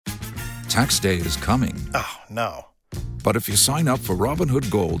Tax day is coming. Oh, no. But if you sign up for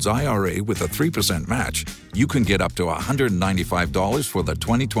Robinhood Gold's IRA with a 3% match, you can get up to $195 for the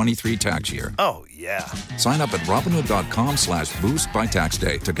 2023 tax year. Oh, yeah. Sign up at Robinhood.com/boost by tax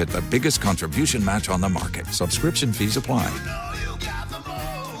day to get the biggest contribution match on the market. Subscription fees apply.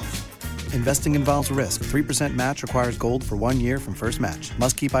 Investing involves risk. 3% match requires gold for 1 year from first match.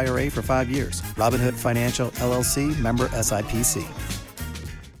 Must keep IRA for 5 years. Robinhood Financial, LLC, member SIPC.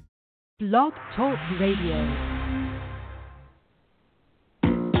 Blog Talk Radio.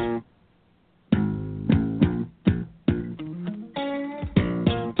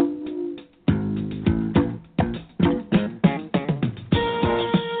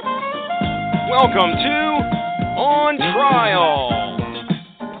 Welcome to On Trial,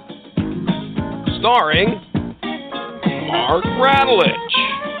 starring Mark Radulich,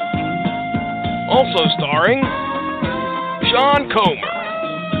 also starring Sean Comer.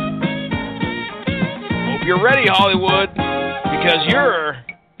 Hope you're ready, Hollywood, because you're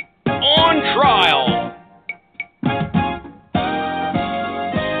on trial.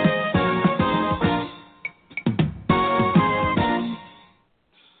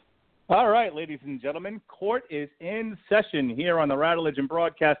 All right, ladies and gentlemen, court is in session here on the Radulich and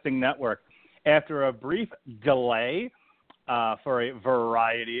Broadcasting Network. After a brief delay for a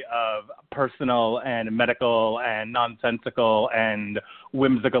variety of personal and medical and nonsensical and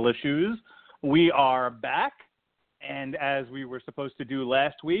whimsical issues, we are back. And as we were supposed to do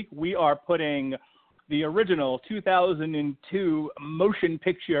last week, we are putting the original 2002 motion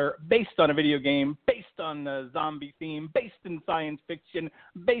picture based on a video game, based on a zombie theme, based in science fiction,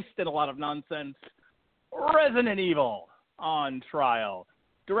 based in a lot of nonsense, Resident Evil on trial.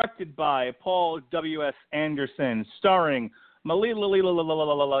 Directed by Paul W.S. Anderson, starring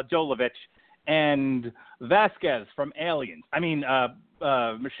Malila Jovovich and Vasquez from Aliens.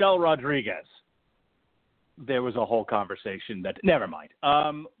 Michelle Rodriguez. There was a whole conversation that, never mind.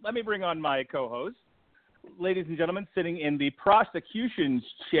 Let me bring on my co-host. Ladies and gentlemen, sitting in the prosecution's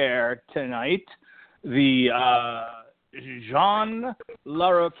chair tonight, the Jean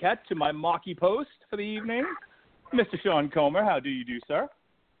LaRoquette to my Mocky Post for the evening, Mr. Sean Comer. How do you do, sir?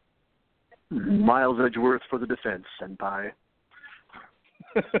 Miles Edgeworth for the defense, senpai.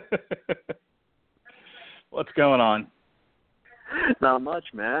 What's going on? Not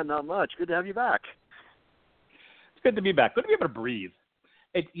much, man. Not much. Good to have you back. It's good to be back. Good to be able to breathe.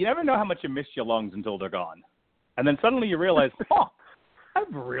 You never know how much you miss your lungs until they're gone. And then suddenly you realize,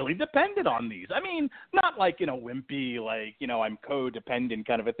 I've really depended on these. I mean, not like, wimpy, like, I'm codependent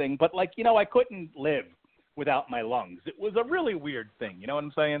kind of a thing, but like, I couldn't live without my lungs. It was a really weird thing. You know what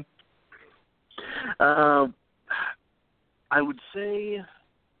I'm saying? I would say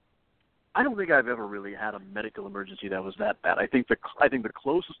I don't think I've ever really had a medical emergency that was that bad. I think the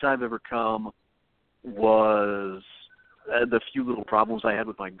closest I've ever come was the few little problems I had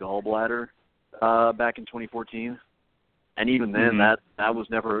with my gallbladder back in 2014, and even then, that was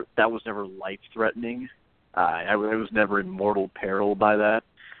never life threatening. I was never in mortal peril by that.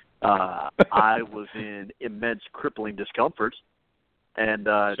 I was in immense crippling discomfort, and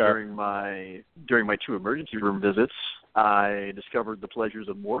during my 2 emergency room visits, I discovered the pleasures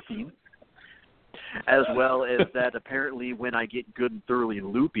of morphine, as well as that apparently when I get good and thoroughly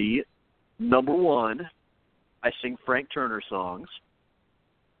loopy, number one, I sing Frank Turner songs,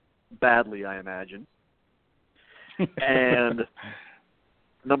 badly, I imagine. And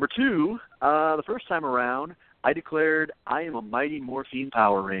number 2, the first time around, I declared I am a mighty morphine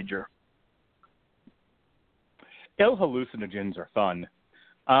Power Ranger. Hallucinogens are fun.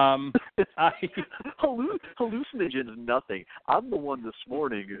 Hallucinogens, nothing. I'm the one this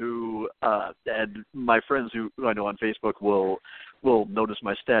morning who, and my friends who I know on Facebook will notice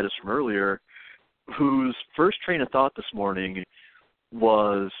my status from earlier, whose first train of thought this morning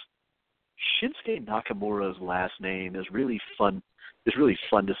was Shinsuke Nakamura's last name is really fun. It's really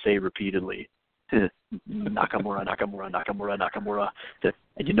fun to say repeatedly. Nakamura.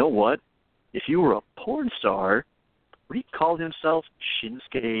 And you know what? If you were a porn star, would he call himself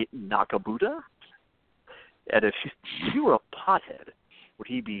Shinsuke Nakabuta? And if you were a pothead, would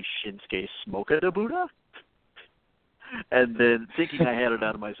he be Shinsuke Smokadabuta? And then, thinking I had it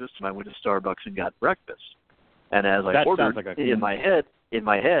out of my system, I went to Starbucks and got breakfast. And as I ordered, in my head,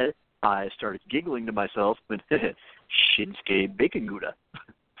 I started giggling to myself, and Shinsuke Bacon Gouda.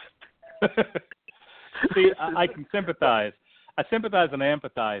 See, I can sympathize. I sympathize and I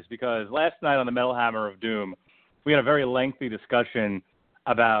empathize because last night on the Metal Hammer of Doom, we had a very lengthy discussion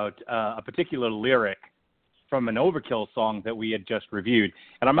about a particular lyric from an Overkill song that we had just reviewed.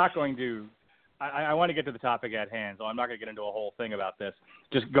 And I'm not going to I want to get to the topic at hand, so I'm not going to get into a whole thing about this.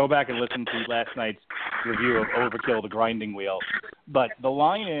 Just go back and listen to last night's review of Overkill, the Grinding Wheel. But the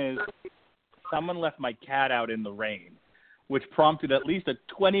line is, someone left my cat out in the rain, which prompted at least a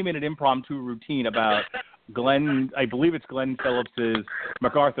 20-minute impromptu routine about I believe it's Glenn Phillips's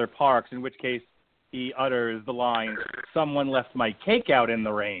MacArthur Parks, in which case he utters the line, someone left my cake out in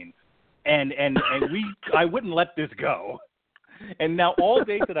the rain. And I wouldn't let this go. And now all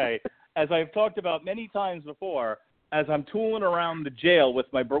day today, as I've talked about many times before, as I'm tooling around the jail with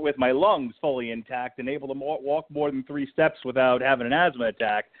my lungs fully intact and able to walk more than 3 steps without having an asthma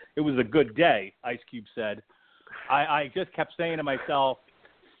attack, it was a good day, Ice Cube said. I just kept saying to myself,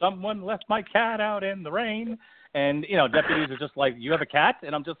 someone left my cat out in the rain. And, deputies are just like, you have a cat?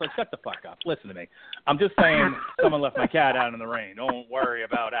 And I'm just like, shut the fuck up. Listen to me. I'm just saying someone left my cat out in the rain. Don't worry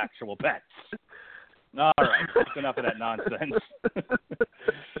about actual pets. All right, that's enough of that nonsense.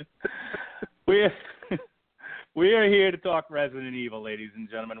 We are here to talk Resident Evil, ladies and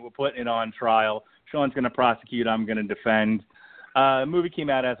gentlemen. We're putting it on trial. Sean's going to prosecute. I'm going to defend. The movie came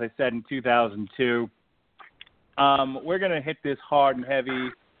out, as I said, in 2002. We're going to hit this hard and heavy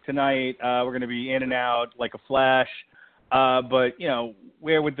tonight. We're going to be in and out like a flash. But,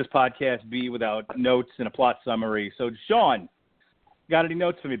 where would this podcast be without notes and a plot summary? So, Sean, got any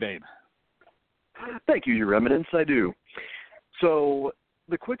notes for me, babe? Thank you, Your Eminence. I do. So,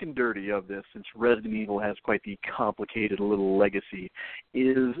 the quick and dirty of this, since Resident Evil has quite the complicated little legacy,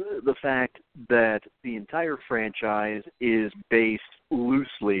 is the fact that the entire franchise is based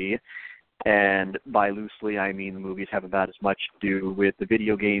loosely, and by loosely I mean the movies have about as much to do with the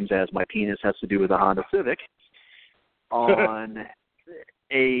video games as my penis has to do with the Honda Civic, on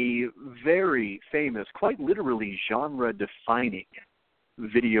a very famous, quite literally genre-defining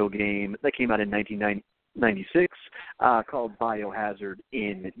video game that came out in 1996 called Biohazard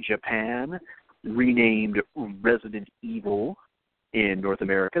in Japan, renamed Resident Evil in North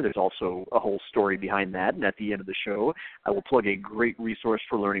America. There's also a whole story behind that, and at the end of the show, I will plug a great resource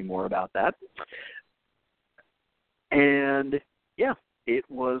for learning more about that. And, yeah, it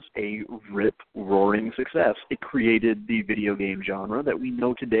was a rip-roaring success. It created the video game genre that we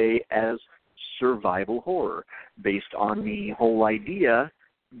know today as survival horror, based on the whole idea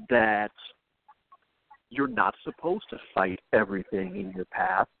that you're not supposed to fight everything in your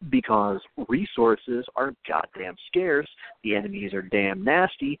path because resources are goddamn scarce, the enemies are damn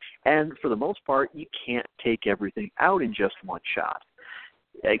nasty, and for the most part, you can't take everything out in just one shot.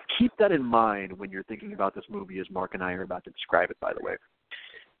 Keep that in mind when you're thinking about this movie, as Mark and I are about to describe it, by the way.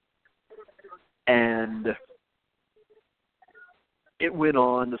 And it went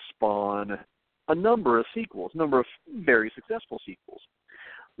on to spawn a number of sequels, a number of very successful sequels,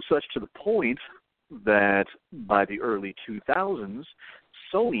 such to the point that by the early 2000s,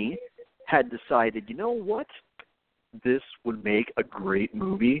 Sony had decided, you know what, this would make a great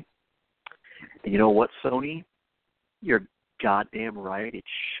movie. And you know what, Sony? You're goddamn right, it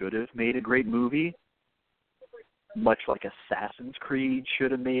should have made a great movie, much like Assassin's Creed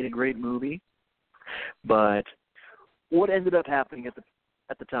should have made a great movie. But what ended up happening at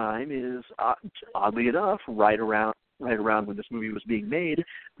the time is, oddly enough, right around when this movie was being made,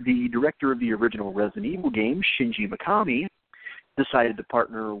 the director of the original Resident Evil game, Shinji Mikami, decided to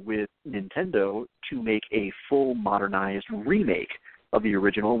partner with Nintendo to make a full modernized remake of the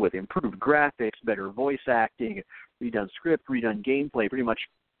original with improved graphics, better voice acting, redone script, redone gameplay, pretty much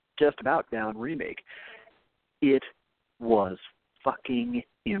just about down remake. It was fucking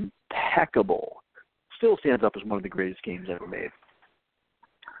impeccable. Still stands up as one of the greatest games ever made.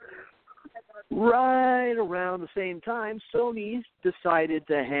 Right around the same time, Sony decided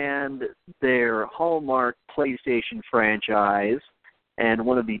to hand their hallmark PlayStation franchise and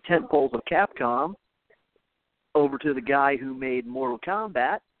one of the tentpoles of Capcom over to the guy who made Mortal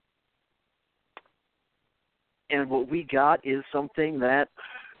Kombat. And what we got is something that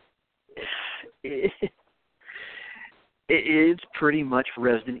it's pretty much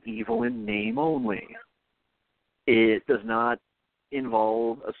Resident Evil in name only. It does not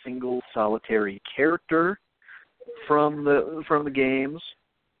involve a single solitary character from the games.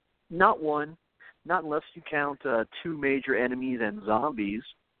 Not one. Not unless you count 2 major enemies and zombies.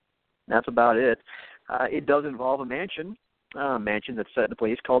 That's about it. It does involve a mansion that's set in a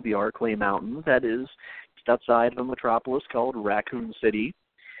place called the Arclay Mountains that is just outside of a metropolis called Raccoon City.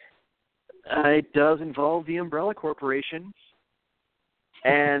 It does involve the Umbrella Corporation,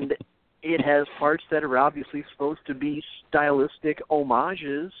 and it has parts that are obviously supposed to be stylistic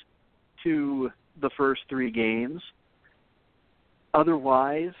homages to the first 3 games.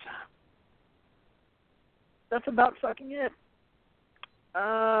 Otherwise, that's about fucking it.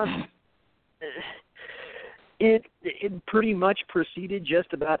 it pretty much proceeded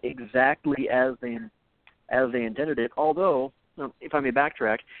just about exactly as they intended it. Although, if I may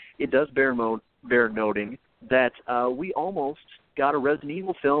backtrack, it does bear noting that we almost got a Resident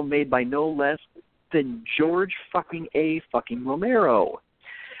Evil film made by no less than George fucking Romero.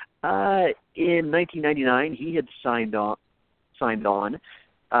 In 1999, he had signed on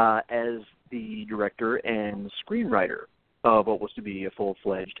as the director and screenwriter of what was to be a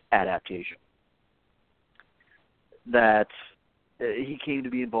full-fledged adaptation. That he came to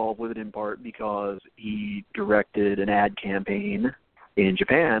be involved with it in part because he directed an ad campaign in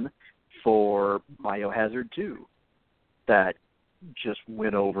Japan for Biohazard 2 that just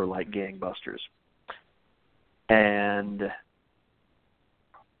went over like gangbusters. And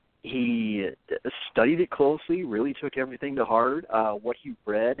he studied it closely, really took everything to heart. What he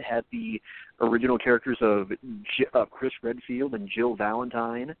read had the original characters of Chris Redfield and Jill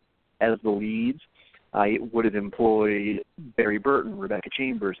Valentine as the leads. It would have employed Barry Burton, Rebecca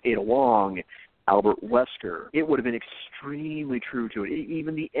Chambers, Ada Wong, Albert Wesker. It would have been extremely true to it.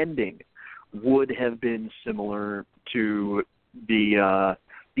 Even the ending would have been similar to the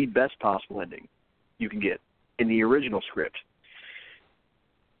best possible ending you can get in the original script.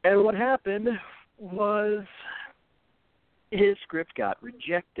 And what happened was his script got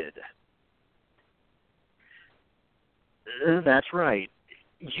rejected. That's right.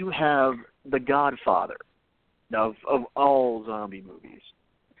 You have the Godfather of all zombie movies.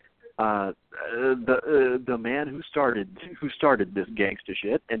 The man who started this gangsta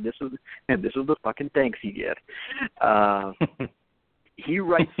shit, and this is the fucking thanks he get. He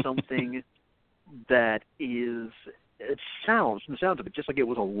writes something that is, it sounds of it just like it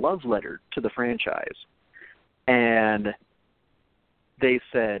was a love letter to the franchise. And they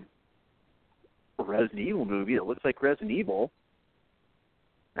said, a Resident Evil movie that looks like Resident Evil?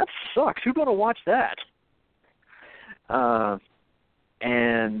 That sucks. Who's going to watch that?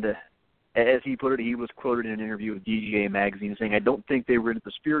 And as he put it, he was quoted in an interview with DGA Magazine saying, I don't think they were into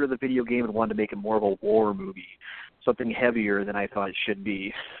the spirit of the video game and wanted to make it more of a war movie, something heavier than I thought it should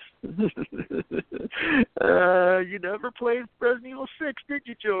be. You never played Resident Evil 6, did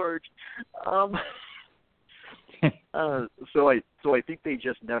you, George? So I think they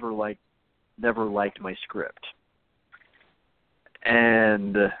just never liked my script.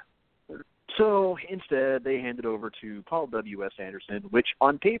 And so instead they handed over to Paul W.S. Anderson, which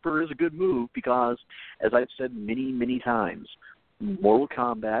on paper is a good move because, as I've said many, many times, Mortal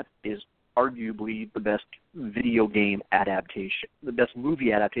Kombat is arguably the best video game adaptation, the best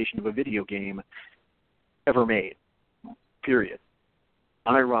movie adaptation of a video game ever made, period.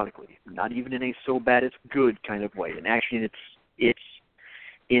 Unironically, not even in a so bad it's good kind of way. And actually it's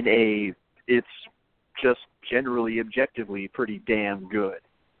just generally, objectively pretty damn good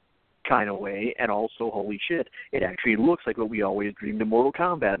kind of way, and also, holy shit, it actually looks like what we always dreamed a Mortal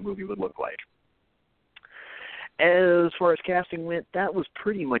Kombat movie would look like. As far as casting went, that was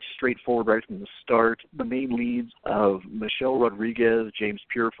pretty much straightforward right from the start. The main leads of Michelle Rodriguez, James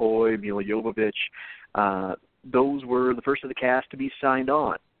Purefoy, Mila Jovovich, those were the first of the cast to be signed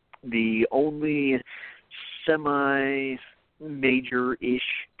on. The only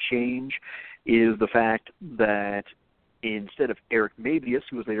semi-major-ish change is the fact that instead of Eric Mabius,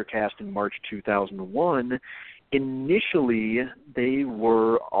 who was later cast in March 2001, initially they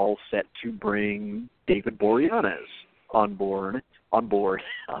were all set to bring David Boreanaz on board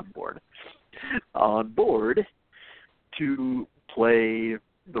to play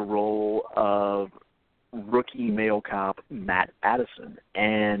the role of rookie male cop Matt Addison.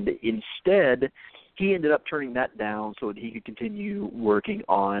 And instead, he ended up turning that down so that he could continue working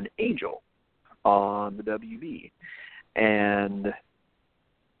on Angel on the WB. And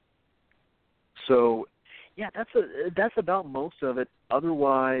so, yeah, that's about most of it.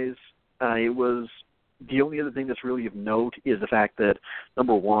 Otherwise, it was the only other thing that's really of note is the fact that,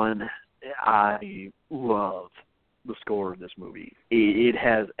 number one, I love the score of this movie. It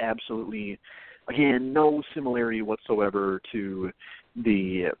has absolutely, again, no similarity whatsoever to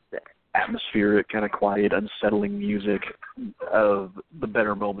the atmospheric, kind of quiet, unsettling music of the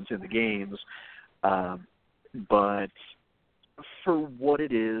better moments in the games. But for what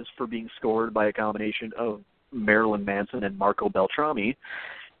it is, for being scored by a combination of Marilyn Manson and Marco Beltrami,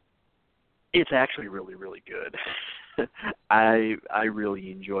 it's actually really, really good. I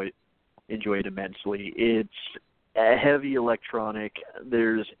really enjoy it immensely. It's a heavy electronic.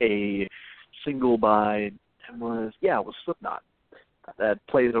 There's a single by it was Slipknot that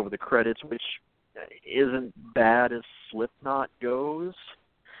plays over the credits, which isn't bad as Slipknot goes.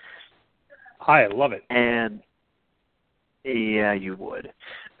 I love it. And yeah, you would.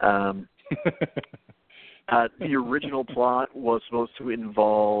 The original plot was supposed to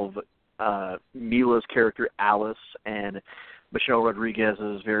involve Mila's character Alice and Michelle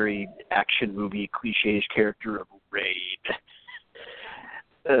Rodriguez's very action movie cliché character of Raid,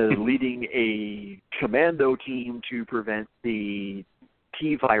 leading a commando team to prevent the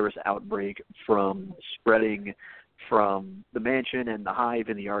T-virus outbreak from spreading from the mansion and the hive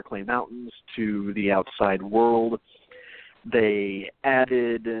in the Arklay Mountains to the outside world. They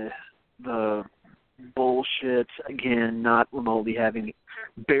added the bullshit, again, not remotely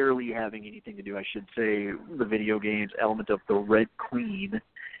barely having anything to do, I should say, the video games element of the Red Queen,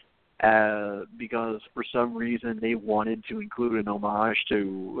 because for some reason they wanted to include an homage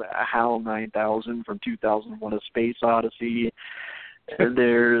to HAL 9000 from 2001: A Space Odyssey.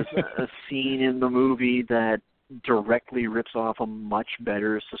 There's a scene in the movie that directly rips off a much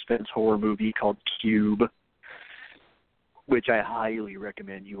better suspense horror movie called Cube, which I highly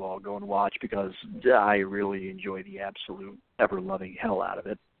recommend you all go and watch because I really enjoy the absolute ever-loving hell out of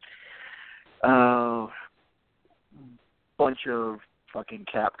it. Bunch of fucking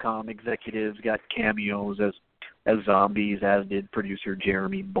Capcom executives got cameos as zombies, as did producer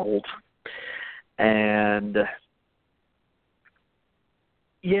Jeremy Bolt. And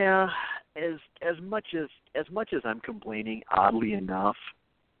yeah, as much as I'm complaining, oddly enough,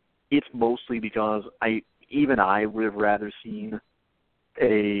 it's mostly because I would have rather seen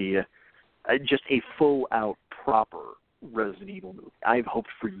just a full-out proper Resident Evil movie. I've hoped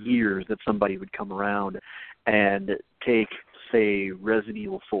for years that somebody would come around and take, say, Resident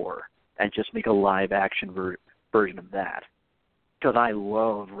Evil 4 and just make a live-action version of that. Because I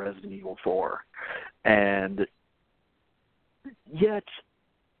love Resident Evil 4. And yet,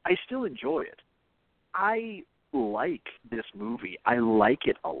 I still enjoy it. I like this movie. I like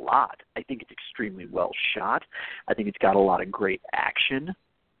it a lot. I think it's extremely well shot. I think it's got a lot of great action.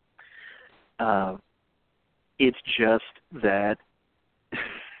 It's just that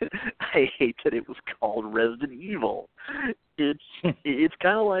I hate that it was called Resident Evil. It's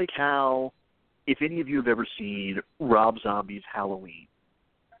kind of like how, if any of you have ever seen Rob Zombie's Halloween,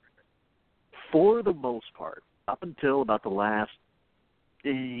 for the most part, up until about the last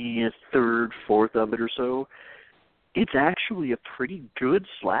third, fourth of it or so, it's actually a pretty good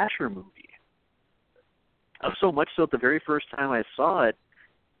slasher movie. So much so that the very first time I saw it,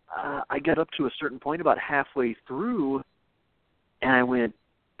 I got up to a certain point about halfway through, and I went,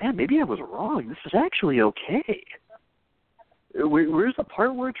 man, maybe I was wrong. This is actually okay. Where's the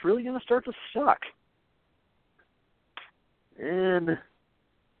part where it's really going to start to suck? And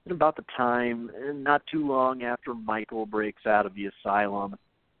about the time, not too long after Michael breaks out of the asylum,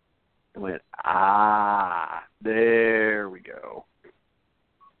 I went, there we go.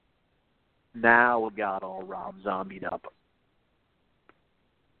 Now we've got all Rob Zombied up.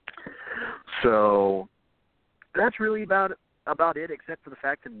 So that's really about it, except for the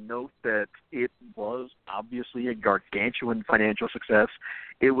fact to note that it was obviously a gargantuan financial success.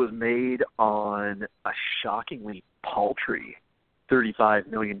 It was made on a shockingly paltry $35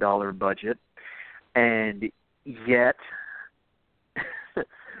 million budget, and yet,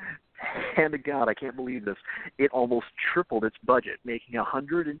 hand to God, I can't believe this, it almost tripled its budget, making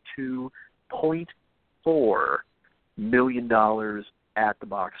 $102.4 million at the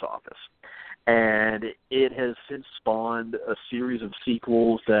box office. And it has since spawned a series of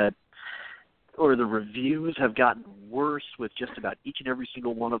sequels the reviews have gotten worse with just about each and every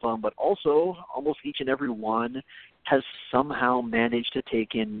single one of them, but also almost each and every one has somehow managed to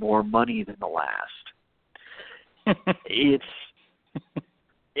take in more money than the last.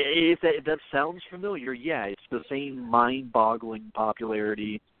 If that sounds familiar, yeah, it's the same mind-boggling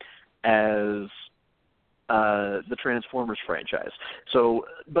popularity as the Transformers franchise. So,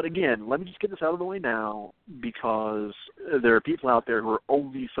 but again, let me just get this out of the way now, because there are people out there who are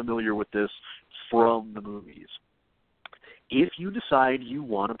only familiar with this from the movies. If you decide you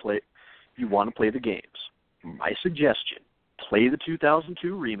want to play the games, my suggestion: play the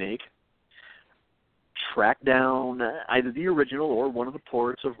 2002 remake, track down either the original or one of the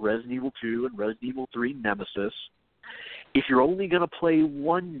ports of Resident Evil 2 and Resident Evil 3 Nemesis. If you're only going to play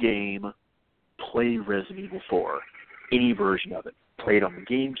one game, play Resident Evil 4, any version of it. Play it on the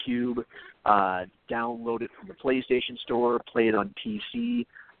GameCube, download it from the PlayStation Store, play it on PC,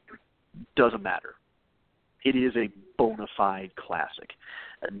 doesn't matter. It is a bona fide classic.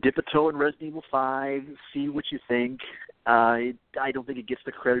 Dip a toe in Resident Evil 5, see what you think. I don't think it gets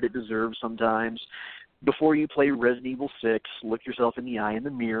the credit it deserves sometimes. Before you play Resident Evil 6, look yourself in the eye in the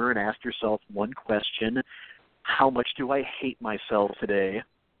mirror and ask yourself one question: how much do I hate myself today?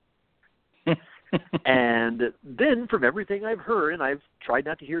 And then from everything I've heard, and I've tried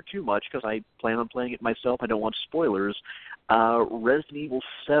not to hear too much because I plan on playing it myself, I don't want spoilers, Resident Evil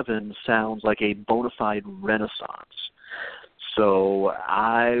 7 sounds like a bona fide renaissance. So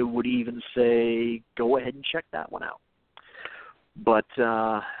I would even say go ahead and check that one out. But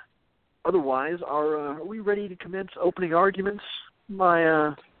otherwise, are we ready to commence opening arguments?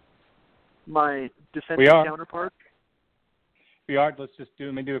 My defensive counterpart? We are. Let's just do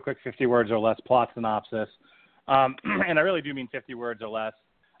a quick 50 words or less plot synopsis. And I really do mean 50 words or less.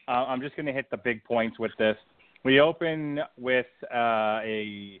 I'm just going to hit the big points with this. We open with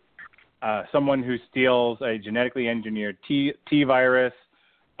someone who steals a genetically engineered T virus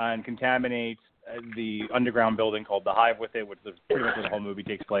and contaminates the underground building called the Hive with it, which is pretty much where the whole movie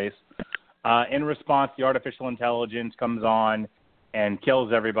takes place. In response, the artificial intelligence comes on and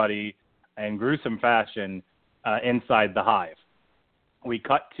kills everybody in gruesome fashion inside the Hive. We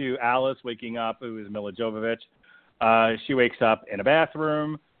cut to Alice waking up, who is Mila Jovovich. She wakes up in a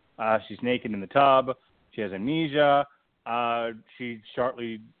bathroom. She's naked in the tub. She has amnesia. She's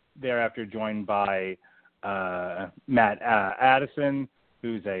shortly thereafter joined by Matt Addison,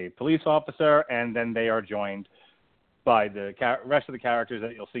 who's a police officer, and then they are joined by the rest of the characters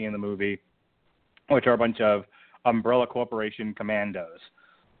that you'll see in the movie, which are a bunch of Umbrella Corporation commandos.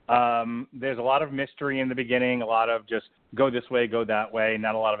 There's a lot of mystery in the beginning, a lot of just go this way, go that way,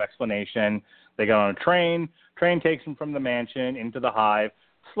 not a lot of explanation. They get on a train. Train takes them from the mansion into the Hive.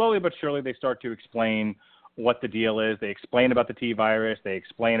 Slowly but surely they start to explain what the deal is. They explain about the T virus. They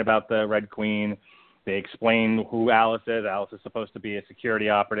explain about the Red Queen. They explain who Alice is. Alice is supposed to be a security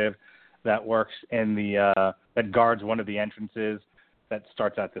operative that works in that guards one of the entrances that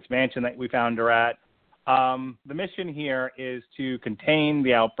starts at this mansion that we found her at. The mission here is to contain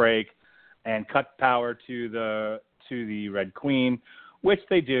the outbreak and cut power to the Red Queen, which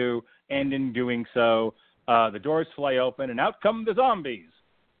they do, and in doing so, the doors fly open and out come the zombies.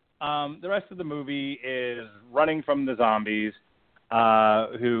 The rest of the movie is running from the zombies,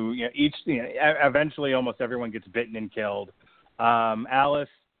 who eventually almost everyone gets bitten and killed. Alice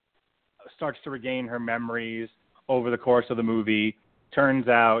starts to regain her memories over the course of the movie. Turns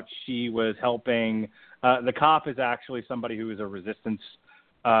out she was helping. The cop is actually somebody who is a resistance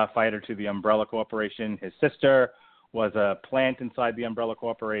fighter to the Umbrella Corporation. His sister was a plant inside the Umbrella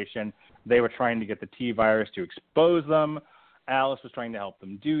Corporation. They were trying to get the T virus to expose them. Alice was trying to help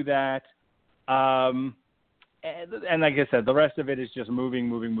them do that. And like I said, the rest of it is just moving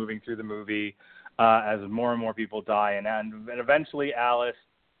through the movie as more and more people die. And eventually Alice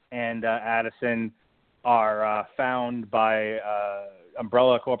and Addison are found by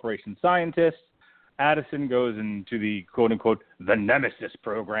Umbrella Corporation scientists. Addison goes into the quote-unquote the Nemesis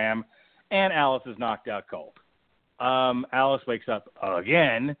program, and Alice is knocked out cold. Alice wakes up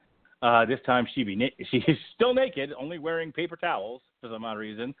again. This time she is still naked, only wearing paper towels for some odd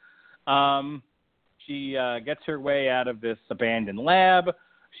reason. She gets her way out of this abandoned lab.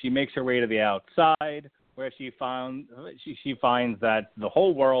 She makes her way to the outside, where she finds that the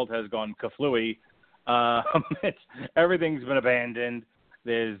whole world has gone kaflooey. Everything's been abandoned.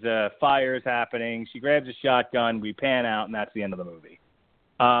 There's fires happening. She grabs a shotgun. We pan out, and that's the end of the movie.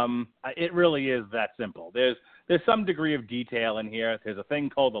 It really is that simple. There's some degree of detail in here. There's a thing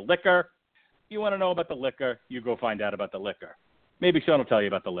called the liquor. You want to know about the liquor, you go find out about the liquor. Maybe Sean will tell you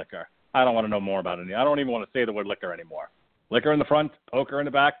about the liquor. I don't want to know more about it. I don't even want to say the word liquor anymore. Liquor in the front, poker in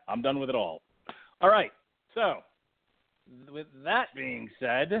the back. I'm done with it all. All right. So, with that being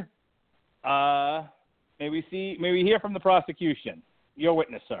said, may we hear from the prosecution. Your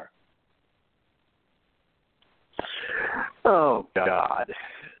witness, sir. Oh, God.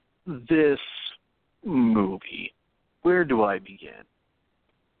 This movie. Where do I begin?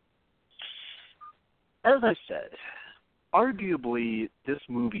 As I said, arguably this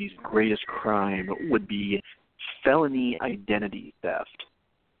movie's greatest crime would be felony identity theft.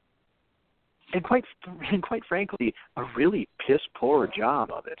 And quite frankly, a really piss-poor job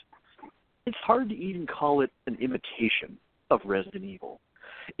of it. It's hard to even call it an imitation of Resident Evil.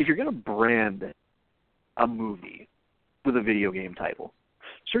 If you're going to brand a movie with a video game title,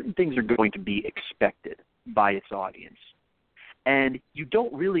 certain things are going to be expected by its audience. And you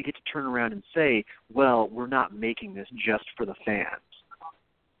don't really get to turn around and say, well, we're not making this just for the fans.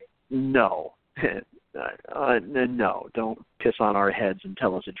 No. No, don't piss on our heads and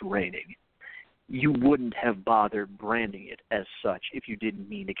tell us it's raining. You wouldn't have bothered branding it as such if you didn't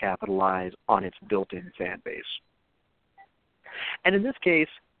mean to capitalize on its built-in fan base. And in this case,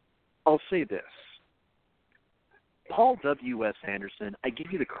 I'll say this. Paul W.S. Anderson, I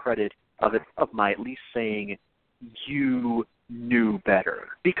give you the credit of my at least saying you knew better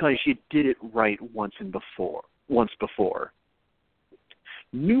because you did it right once before.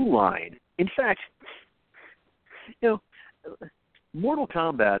 New Line, in fact, Mortal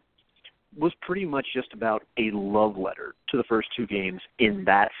Kombat was pretty much just about a love letter to the first two games in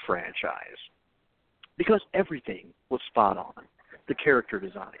that franchise because everything was spot on. The character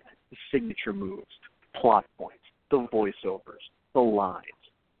design, the signature moves, plot points, the voiceovers, the lines.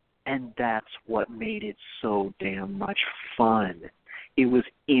 And that's what made it so damn much fun. It was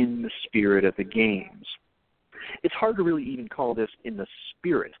in the spirit of the games. It's hard to really even call this in the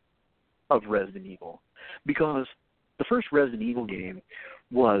spirit of Resident Evil because the first Resident Evil game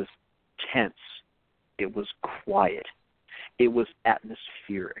was tense. It was quiet. It was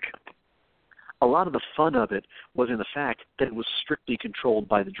atmospheric. A lot of the fun of it was in the fact that it was strictly controlled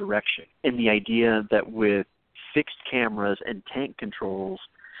by the direction and the idea that with fixed cameras and tank controls,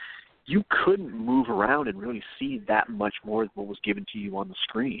 you couldn't move around and really see that much more than what was given to you on the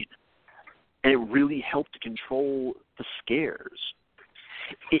screen. And it really helped to control the scares.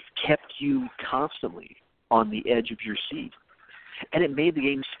 It kept you constantly on the edge of your seat. And it made the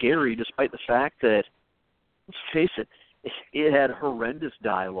game scary despite the fact that, let's face it, it had horrendous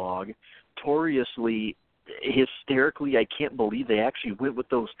dialogue, notoriously, hysterically, I can't believe they actually went with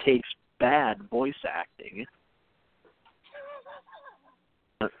those takes, bad voice acting.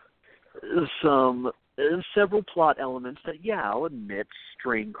 Several plot elements that, I'll admit,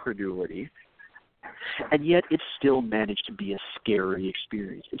 strain credulity. And yet it still managed to be a scary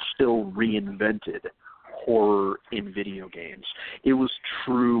experience. It still reinvented horror in video games. It was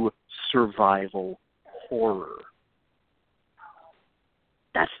true survival horror.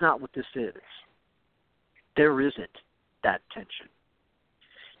 That's not what this is. There isn't that tension.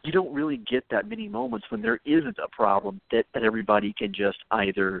 You don't really get that many moments when there isn't a problem that everybody can just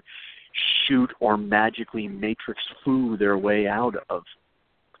either shoot or magically Matrix foo their way out of.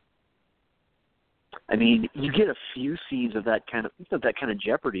 I mean, you get a few scenes of that kind of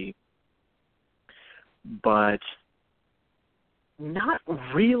jeopardy, but not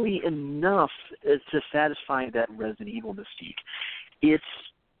really enough to satisfy that Resident Evil mystique. It's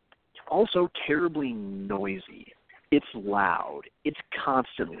also terribly noisy. It's loud. It's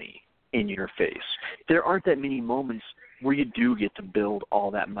constantly in your face. There aren't that many moments where you do get to build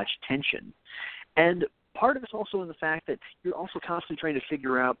all that much tension. And part of it's also in the fact that you're also constantly trying to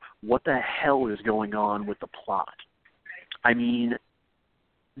figure out what the hell is going on with the plot. I mean,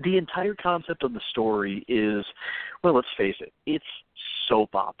 the entire concept of the story is, well, let's face it, it's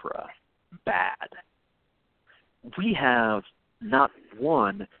soap opera bad. We have not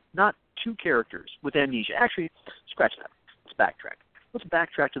one, not two characters with amnesia. Actually, scratch that. Let's backtrack. Let's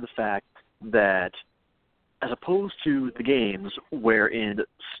backtrack to the fact that as opposed to the games wherein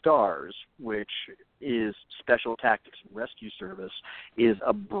STARS, which is Special Tactics and Rescue Service, is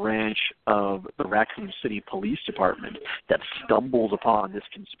a branch of the Raccoon City Police Department that stumbles upon this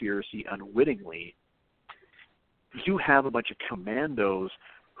conspiracy unwittingly, you have a bunch of commandos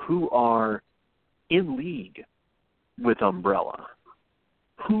who are in league with Umbrella,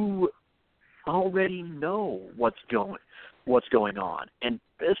 who already know what's going on, and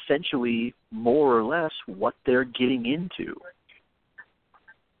essentially, more or less, what they're getting into.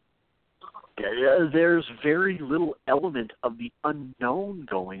 There's very little element of the unknown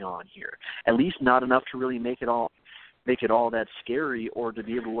going on here, at least not enough to really make it all that scary, or to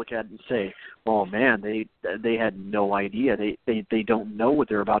be able to look at it and say, oh man, they had no idea. They don't know what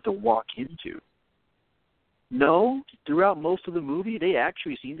they're about to walk into. No, throughout most of the movie, they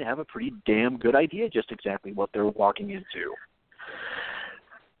actually seem to have a pretty damn good idea just exactly what they're walking into.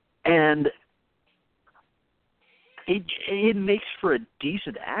 And it makes for a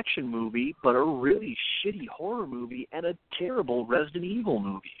decent action movie, but a really shitty horror movie and a terrible Resident Evil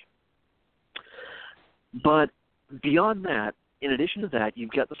movie. But beyond that, in addition to that,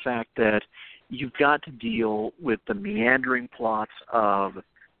 you've got the fact that you've got to deal with the meandering plots of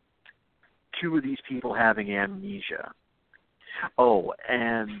two of these people having amnesia. Oh,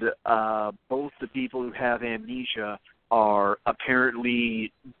 and both the people who have amnesia are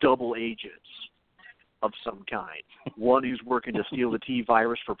apparently double agents of some kind. One who's working to steal the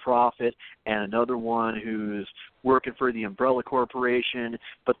T-virus for profit, and another one who's working for the Umbrella Corporation,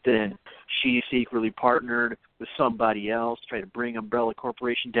 but then she's secretly partnered with somebody else to try to bring Umbrella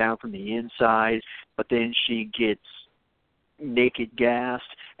Corporation down from the inside, but then she gets naked gassed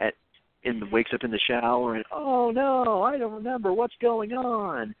and wakes up in the shower and, oh no, I don't remember what's going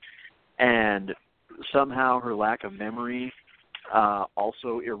on. And somehow her lack of memory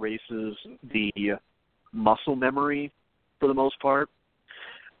also erases the muscle memory, for the most part,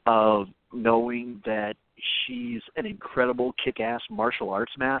 of knowing that she's an incredible kick-ass martial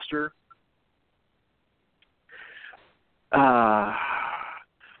arts master.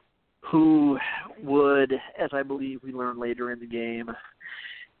 Who would, as I believe we learn later in the game,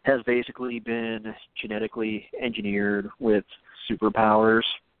 has basically been genetically engineered with superpowers.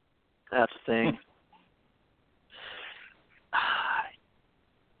 That's the thing.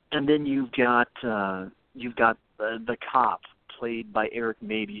 And then you've got the cop played by Eric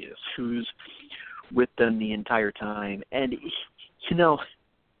Mabius, who's with them the entire time. And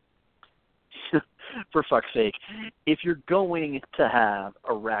for fuck's sake, if you're going to have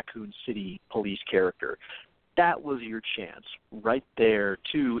a Raccoon City police character, that was your chance right there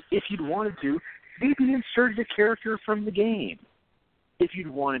to, if you'd wanted to, maybe insert a character from the game. If you'd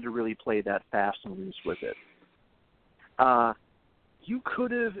wanted to really play that fast and loose with it. You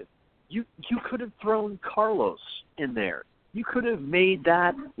could have thrown Carlos in there. You could have made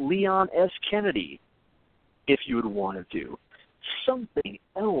that Leon S. Kennedy if you had wanted to. Something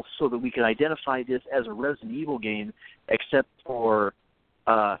else so that we could identify this as a Resident Evil game, except for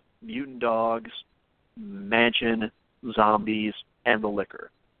mutant dogs, mansion, zombies, and the liquor.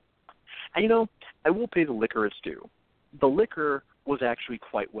 And I will pay the liquor its due. The liquor was actually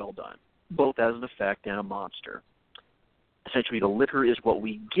quite well done, both as an effect and a monster. Essentially, the liquor is what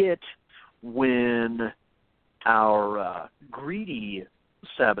we get when our greedy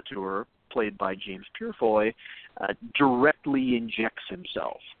saboteur, played by James Purefoy, directly injects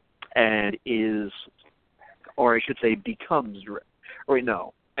himself and becomes direct. Or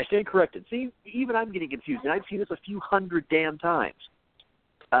no, I stand corrected. See, even I'm getting confused, and I've seen this a few hundred damn times.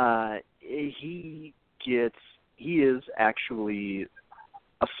 He is actually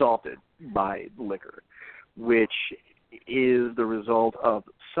assaulted by liquor, which is the result of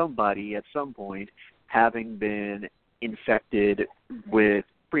somebody at some point having been infected with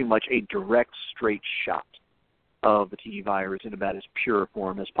pretty much a direct, straight shot of the T virus in about as pure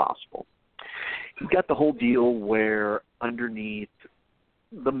form as possible. You've got the whole deal where underneath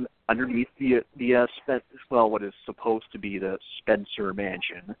the what is supposed to be the Spencer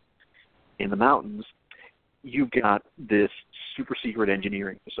Mansion in the mountains, you've got this super secret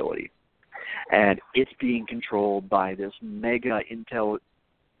engineering facility, and it's being controlled by this mega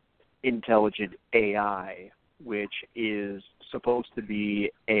intelligent AI, which is supposed to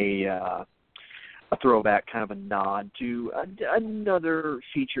be a throwback, kind of a nod to another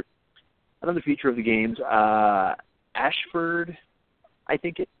feature of the games, Ashford, I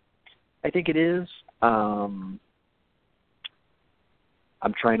think it is. I'm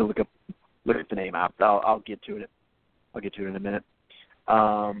trying to look at the name out. I'll get to it. I'll get to it in a minute.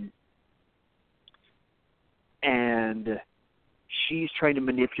 And she's trying to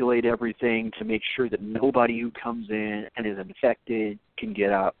manipulate everything to make sure that nobody who comes in and is infected can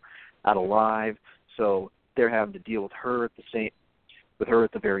get out alive. So they're having to deal with her at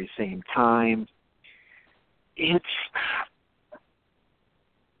the very same time. It's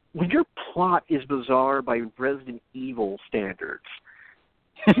when your plot is bizarre by Resident Evil standards,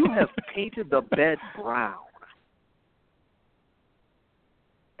 you have painted the bed brown.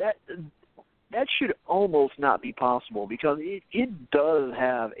 That should almost not be possible, because it does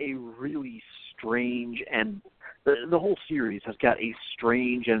have a really strange, and the whole series has got a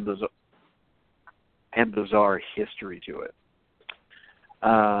strange and bizarre history to it.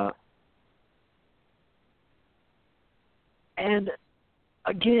 And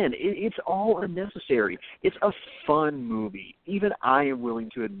again, it's all unnecessary. It's a fun movie. Even I am willing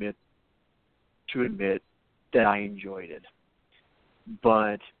to admit that I enjoyed it.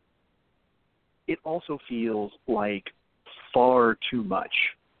 But it also feels like far too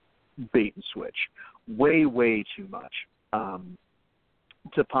much bait and switch. Way, way too much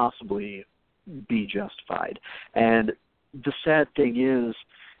to possibly be justified. And the sad thing is,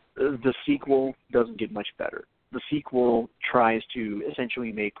 the sequel doesn't get much better. The sequel tries to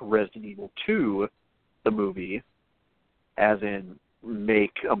essentially make Resident Evil 2 the movie, as in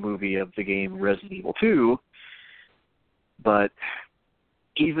make a movie of the game Resident Evil 2, but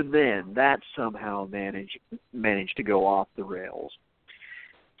even then, that somehow managed to go off the rails.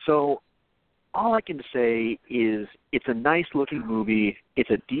 So all I can say is it's a nice-looking movie. It's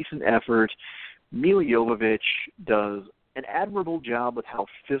a decent effort. Milla Jovovich does an admirable job with how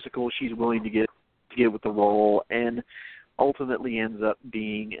physical she's willing to get with the role, and ultimately ends up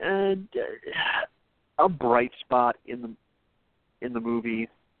being a bright spot in the movie,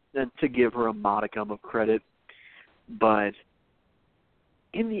 to give her a modicum of credit. But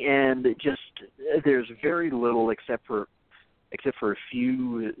in the end, there's very little except for a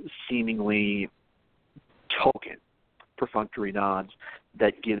few seemingly perfunctory nods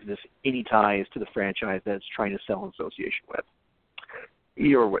that gives this any ties to the franchise that it's trying to sell in association with.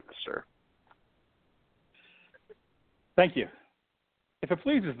 Your witness, sir. Thank you. If it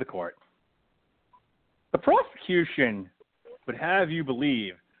pleases the court, the prosecution would have you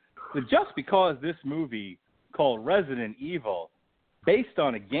believe that just because this movie called Resident Evil, based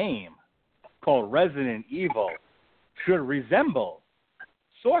on a game called Resident Evil, should resemble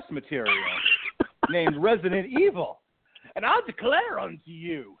source material named Resident Evil. And I'll declare unto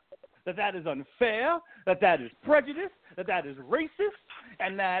you that that is unfair, that that is prejudice, that that is racist,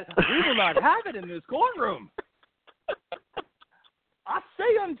 and that we will not have it in this courtroom. I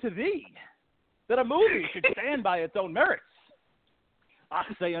say unto thee that a movie should stand by its own merits. I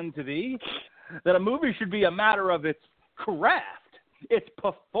say unto thee that a movie should be a matter of its craft, its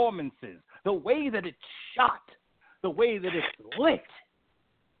performances, the way that it's shot, the way that it's lit.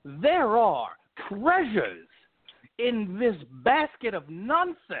 There are treasures in this basket of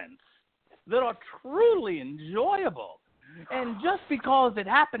nonsense that are truly enjoyable. And just because it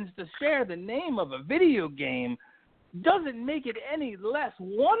happens to share the name of a video game doesn't make it any less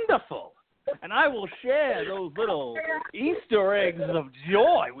wonderful. And I will share those little Easter eggs of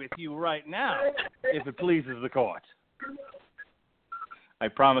joy with you right now, if it pleases the court. I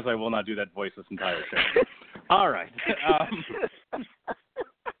promise I will not do that voice this entire show. All right.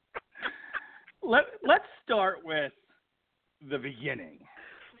 Let's start with the beginning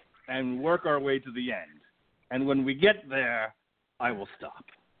and work our way to the end. And when we get there, I will stop.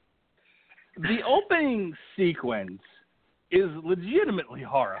 The opening sequence is legitimately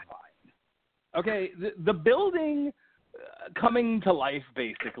horrifying. Okay, the building coming to life,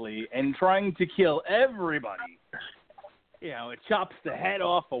 basically, and trying to kill everybody. You know, it chops the head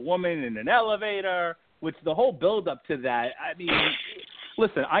off a woman in an elevator, which the whole build-up to that, I mean,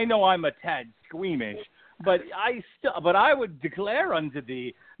 listen, I know I'm a tad squeamish, but I would declare unto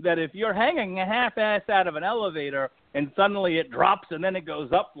thee that if you're hanging a half-ass out of an elevator and suddenly it drops and then it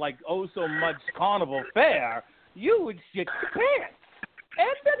goes up like oh so much carnival fare, you would shit your pants. And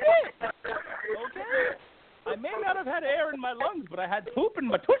it did. Okay? I may not have had air in my lungs, but I had poop in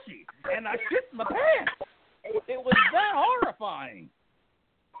my tushy, and I shit my pants. It was that horrifying.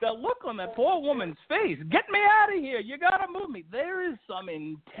 The look on that poor woman's face, get me out of here, you gotta move me. There is some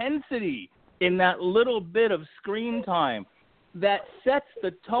intensity in that little bit of screen time that sets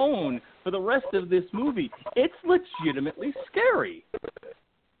the tone for the rest of this movie. It's legitimately scary.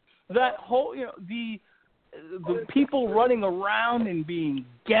 That whole, you know, the people running around and being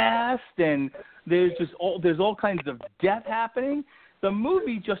gassed, and there's all kinds of death happening. The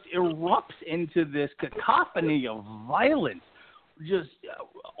movie just erupts into this cacophony of violence, just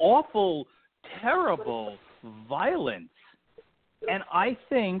awful, terrible violence. And I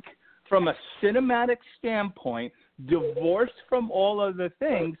think from a cinematic standpoint, divorced from all other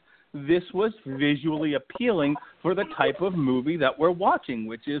things, this was visually appealing for the type of movie that we're watching,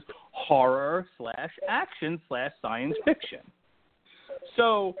 which is horror/action/science fiction.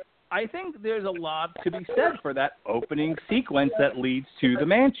 So I think there's a lot to be said for that opening sequence that leads to the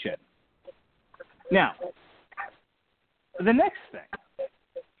mansion. Now, the next thing.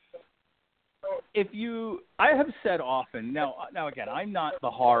 I have said often, now again, I'm not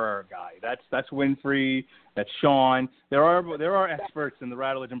the horror guy. That's Winfrey, that's Sean. There are experts in the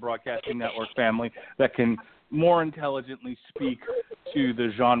Radulich and Broadcasting Network family that can more intelligently speak to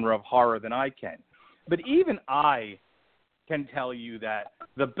the genre of horror than I can. But even I can tell you that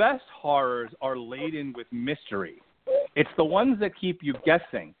the best horrors are laden with mystery. It's the ones that keep you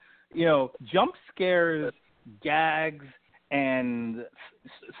guessing. You know, jump scares, gags, and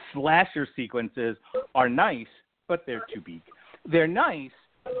slasher sequences are nice, but they're too big. They're nice,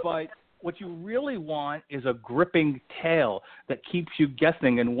 but what you really want is a gripping tale that keeps you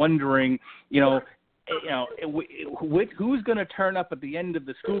guessing and wondering, who's going to turn up at the end of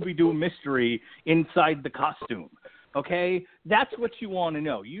the Scooby-Doo mystery inside the costume. Okay? That's what you want to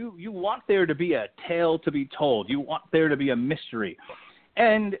know. You want there to be a tale to be told. You want there to be a mystery.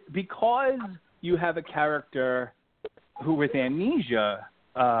 And because you have a character who with amnesia,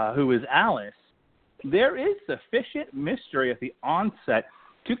 who is Alice, there is sufficient mystery at the onset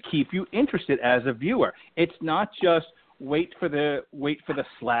to keep you interested as a viewer. It's not just wait for the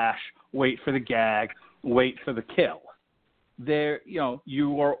slash, wait for the gag, wait for the kill.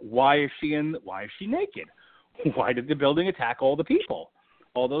 Why is she naked? Why did the building attack all the people,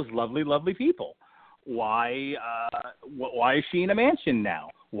 all those lovely, lovely people? Why is she in a mansion now?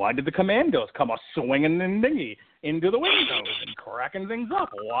 Why did the commandos come swinging and dinghy into the windows and cracking things up?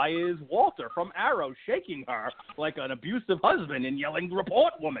 Why is Walter from Arrow shaking her like an abusive husband and yelling,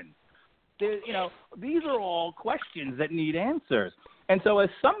 "Report, woman"? These are all questions that need answers. And so as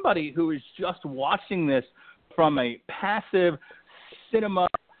somebody who is just watching this from a passive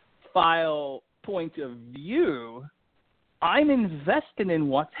cinemaphile point of view, I'm invested in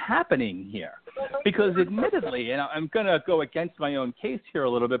what's happening here. Because admittedly, and I'm going to go against my own case here a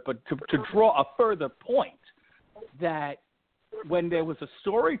little bit, but to draw a further point, that when there was a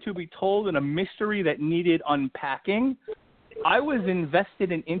story to be told and a mystery that needed unpacking, I was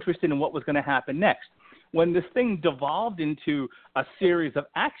invested and interested in what was going to happen next. When this thing devolved into a series of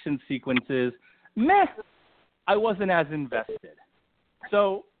action sequences, I wasn't as invested.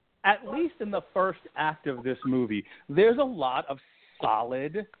 So at least in the first act of this movie, there's a lot of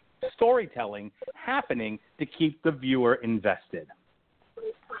solid storytelling happening to keep the viewer invested.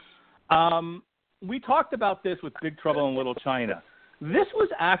 We talked about this with Big Trouble in Little China. This was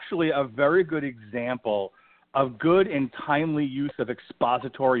actually a very good example of good and timely use of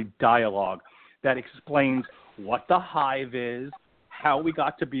expository dialogue that explains what the hive is, how we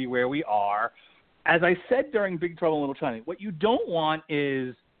got to be where we are. As I said during Big Trouble in Little China, what you don't want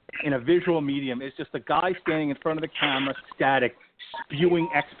is, in a visual medium, is just a guy standing in front of the camera, static, spewing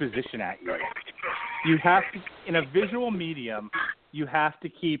exposition at you. You have to, in a visual medium, you have to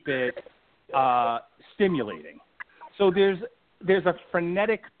keep it stimulating. So there's a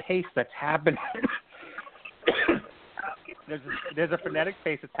frenetic pace that's happening. There's a frenetic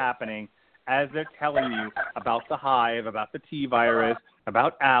pace that's happening as they're telling you about the hive, about the T virus,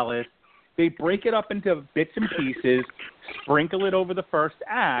 about Alice. They break it up into bits and pieces, sprinkle it over the first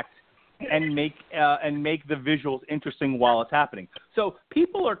act, and make the visuals interesting while it's happening. So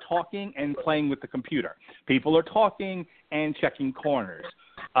people are talking and playing with the computer. People are talking and checking corners.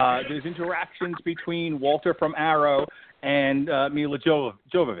 There's interactions between Walter from Arrow and Mila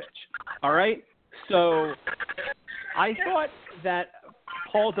Jovovich. All right? So I thought that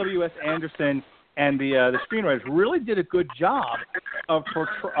Paul W.S. Anderson and the screenwriters really did a good job of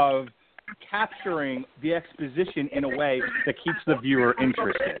capturing the exposition in a way that keeps the viewer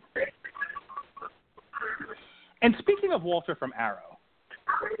interested. And speaking of Walter from Arrow,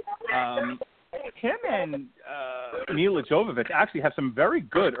 him and Mila Jovovich actually have some very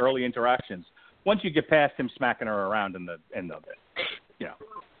good early interactions. Once you get past him smacking her around in the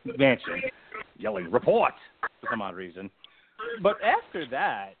mansion, yelling "report" for some odd reason. But after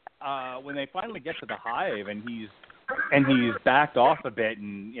that, when they finally get to the hive and he's backed off a bit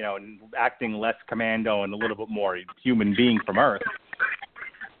and acting less commando and a little bit more human being from Earth,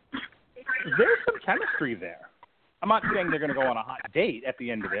 there's some chemistry there. I'm not saying they're going to go on a hot date at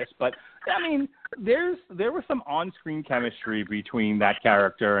the end of this, but I mean, there was some on-screen chemistry between that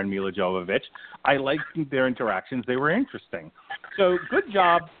character and Mila Jovovich. I liked their interactions; they were interesting. So, good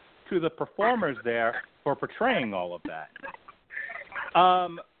job to the performers there for portraying all of that.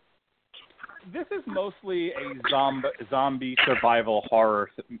 This is mostly a zombie survival horror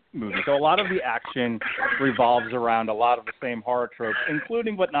movie. So a lot of the action revolves around a lot of the same horror tropes,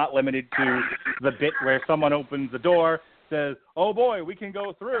 including but not limited to the bit where someone opens the door, says, "Oh boy, we can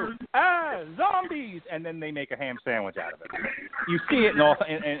go through. Zombies!" And then they make a ham sandwich out of it. You see it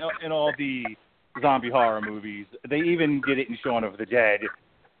in all the zombie horror movies. They even did it in Shaun of the Dead,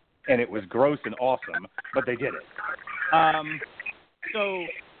 and it was gross and awesome, but they did it. So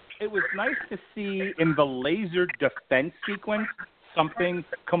it was nice to see in the laser defense sequence something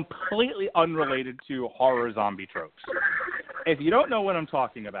completely unrelated to horror zombie tropes. If you don't know what I'm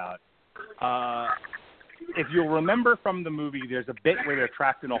talking about, if you'll remember from the movie, there's a bit where they're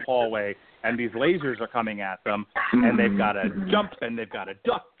trapped in a hallway and these lasers are coming at them, and they've got to jump and they've got to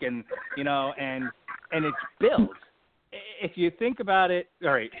duck, and it's built. If you think about it,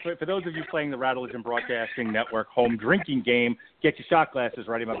 all right, for those of you playing the Radulich and Broadcasting Network home drinking game, get your shot glasses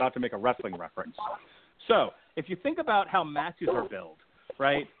ready. I'm about to make a wrestling reference. So if you think about how matches are built,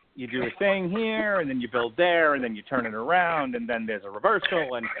 right, you do a thing here, and then you build there, and then you turn it around, and then there's a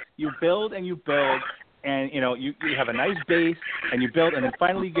reversal, and you build, and you have a nice base, and you build, and then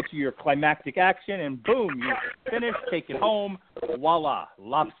finally you get to your climactic action, and boom, you finish, take it home, voila,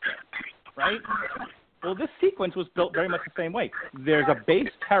 lobster, right? Well, this sequence was built very much the same way. There's a base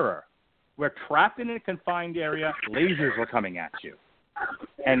terror. We're trapped in a confined area. Lasers are coming at you.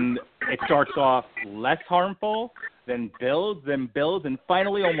 And it starts off less harmful, then builds, and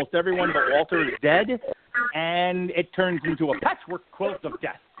finally almost everyone but Walter is dead, and it turns into a patchwork quilt of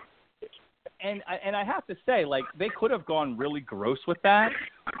death. And I have to say, like, they could have gone really gross with that.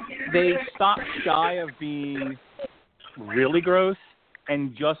 They stopped shy of being really gross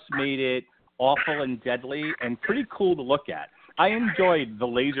and just made it awful and deadly and pretty cool to look at. I enjoyed the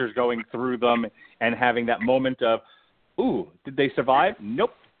lasers going through them and having that moment of, ooh, did they survive?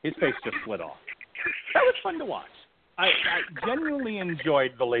 Nope, his face just slid off. That was fun to watch. I genuinely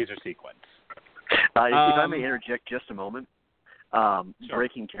enjoyed the laser sequence. If I may interject just a moment, Sure.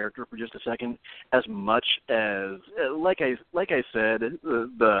 breaking character for just a second. As much as, like I said,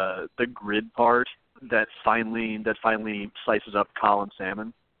 the grid part that finally slices up Colin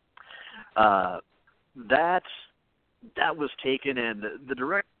Salmon, that was taken, and the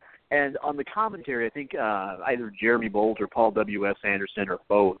direct. And on the commentary, I think either Jeremy Bowles or Paul W.S. Anderson or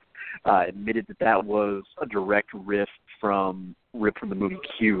both admitted that was a direct riff from the movie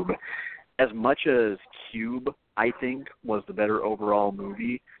Cube. As much as Cube, I think, was the better overall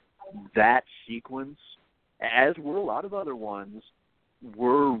movie, that sequence, as were a lot of other ones,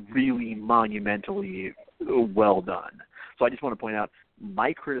 were really monumentally well done. So I just want to point out,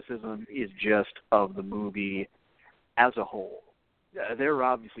 my criticism is just of the movie as a whole. There are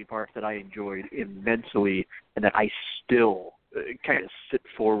obviously parts that I enjoyed immensely and that I still kind of sit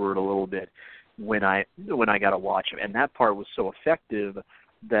forward a little bit when I got to watch them. And that part was so effective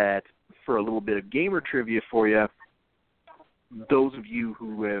that, for a little bit of gamer trivia for you, those of you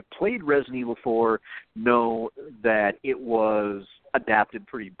who have played Resident Evil 4 know that it was adapted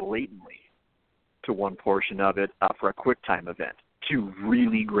pretty blatantly to one portion of it for a QuickTime event to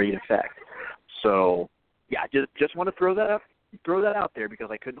really great effect. So, yeah, just want to throw that out there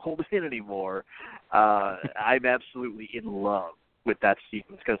because I couldn't hold it in anymore. I'm absolutely in love with that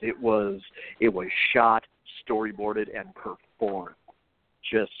sequence because it was shot, storyboarded, and performed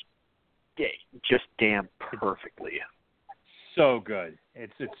just damn perfectly. So good.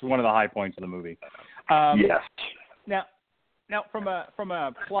 It's one of the high points of the movie. Yes. Now, from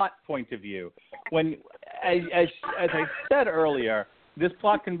a plot point of view, when as I said earlier, this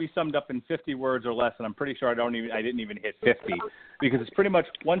plot can be summed up in 50 words or less, and I'm pretty sure I didn't even hit 50, because it's pretty much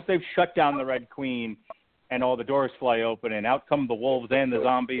once they've shut down the Red Queen and all the doors fly open and out come the wolves and the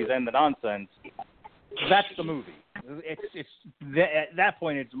zombies and the nonsense. That's the movie. At that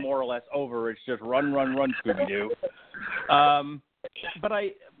point it's more or less over. It's just run, Scooby-Doo.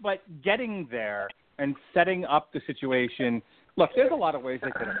 But getting there and setting up the situation. Look, there's a lot of ways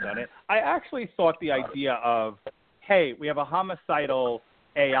they could have done it. I actually thought the idea of, hey, we have a homicidal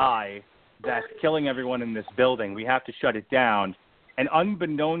AI that's killing everyone in this building. We have to shut it down. And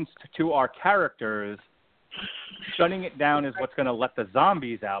unbeknownst to our characters, shutting it down is what's going to let the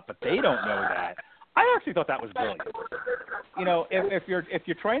zombies out, but they don't know that. I actually thought that was brilliant. You know, if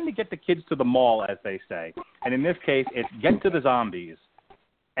you're trying to get the kids to the mall, as they say, and in this case, it's get to the zombies,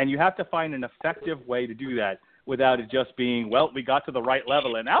 and you have to find an effective way to do that without it just being, well, we got to the right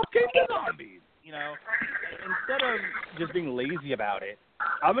level and out came the zombies. You know, instead of just being lazy about it,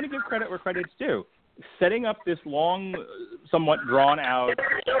 I'm going to give credit where credit's due. Setting up this long, somewhat drawn-out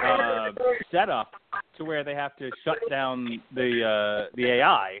setup to where they have to shut down the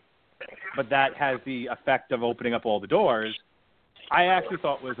AI, but that has the effect of opening up all the doors, I actually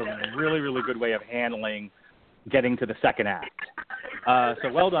thought was a really, really good way of handling getting to the second act.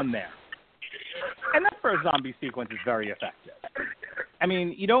 So well done there. And that first zombie sequence is very effective. I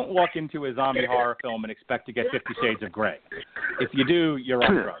mean, you don't walk into a zombie horror film and expect to get 50 Shades of Grey. If you do, you're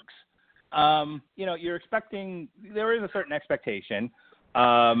on drugs. You know, you're expecting, there is a certain expectation.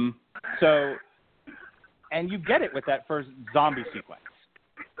 And you get it with that first zombie sequence.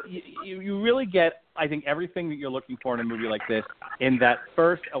 You really get, I think, everything that you're looking for in a movie like this in that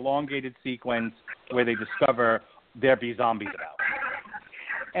first elongated sequence where they discover there be zombies about.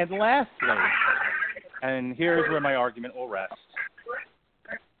 And lastly, and here's where my argument will rest,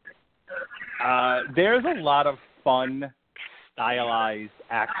 there's a lot of fun, stylized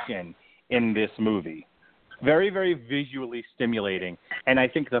action in this movie. Very, very visually stimulating. And I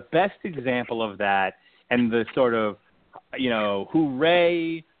think the best example of that and the sort of, you know,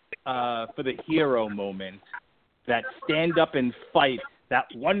 hooray for the hero moment, that stand up and fight, that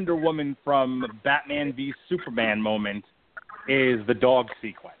Wonder Woman from Batman v Superman moment is the dog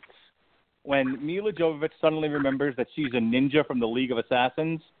sequence. When Mila Jovovich suddenly remembers that she's a ninja from the League of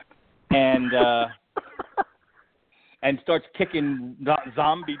Assassins and starts kicking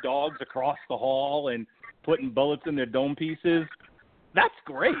zombie dogs across the hall and putting bullets in their dome pieces, that's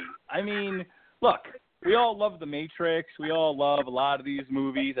great. I mean, look, we all love The Matrix. We all love a lot of these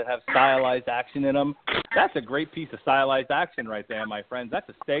movies that have stylized action in them. That's a great piece of stylized action right there, my friends. That's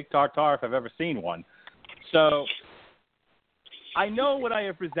a steak tartare if I've ever seen one. So I know what I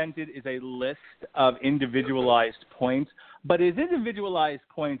have presented is a list of individualized points, but it's individualized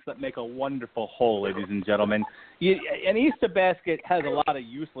points that make a wonderful whole, ladies and gentlemen. An Easter basket has a lot of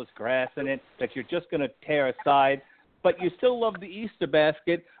useless grass in it that you're just going to tear aside, but you still love the Easter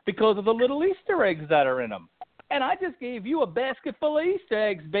basket because of the little Easter eggs that are in them. And I just gave you a basket full of Easter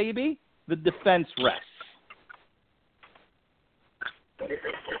eggs, baby. The defense rests.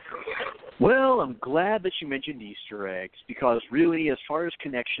 Well, I'm glad that you mentioned Easter eggs, because really, as far as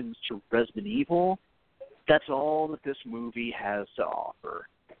connections to Resident Evil, that's all that this movie has to offer,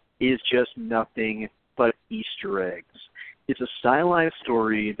 is just nothing but Easter eggs. It's a stylized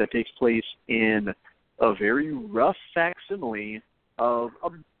story that takes place in a very rough facsimile of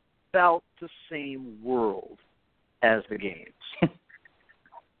about the same world as the games.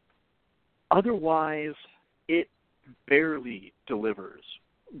 Otherwise, it barely delivers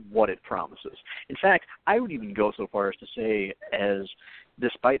what it promises. In fact, I would even go so far as to say, as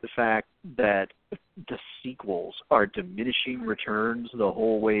despite the fact that the sequels are diminishing returns the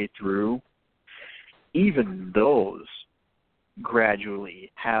whole way through, even those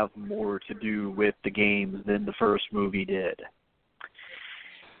gradually have more to do with the games than the first movie did.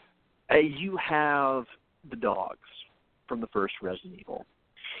 You have the dogs from the first Resident Evil.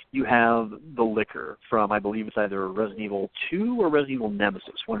 You have the liquor from, I believe it's either Resident Evil 2 or Resident Evil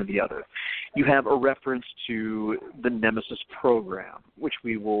Nemesis, one or the other. You have a reference to the Nemesis program, which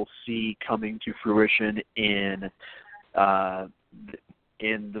we will see coming to fruition in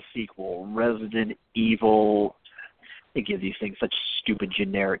the sequel. Resident Evil, they give these things such stupid,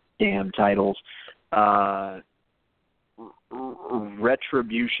 generic damn titles.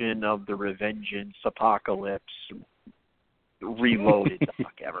 Retribution of the Revengeance Apocalypse, Reloaded, the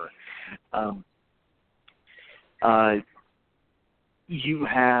fuck ever. You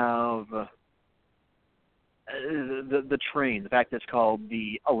have the train, the fact that it's called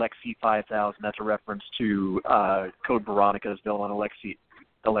the Alexei 5000, that's a reference to Code Veronica's villain,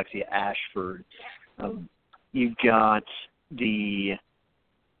 Alexia Ashford. You've got the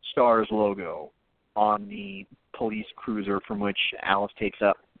STARS logo on the police cruiser from which Alice takes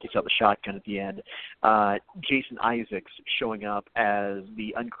out the shotgun at the end. Jason Isaacs showing up as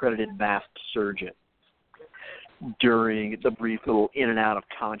the uncredited masked surgeon during the brief little in and out of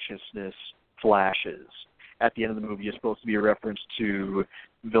consciousness flashes. At the end of the movie is supposed to be a reference to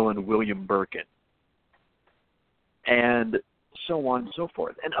villain William Birkin. And so on and so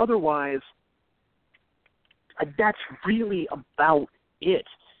forth. And otherwise, that's really about it.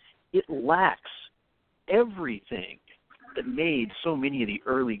 It lacks everything that made so many of the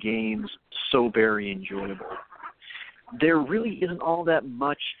early games so very enjoyable. There really isn't all that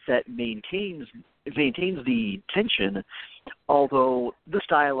much that maintains the tension, although the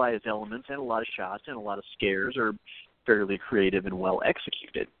stylized elements and a lot of shots and a lot of scares are fairly creative and well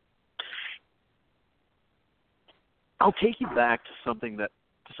executed. I'll take you back to something that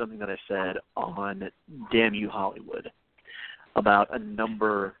I said on Damn You Hollywood about a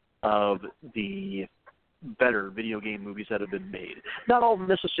number of the better video game movies that have been made. Not all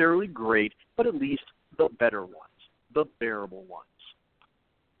necessarily great, but at least the better ones, the bearable ones.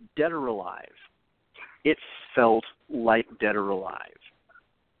 Dead or Alive. It felt like Dead or Alive.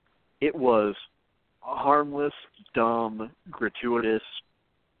 It was harmless, dumb, gratuitous,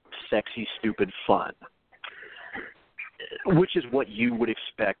 sexy, stupid fun, which is what you would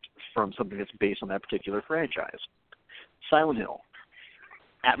expect from something that's based on that particular franchise. Silent Hill.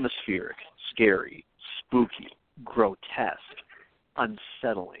 Atmospheric, scary, spooky, grotesque,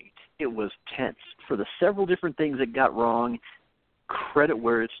 unsettling. It was tense. For the several different things it got wrong, credit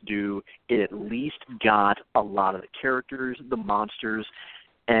where it's due, it at least got a lot of the characters, the monsters,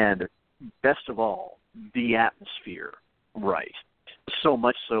 and best of all, the atmosphere right. So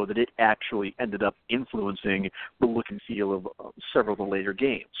much so that it actually ended up influencing the look and feel of several of the later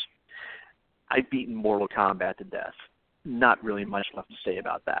games. I've beaten Mortal Kombat to death. Not really much left to say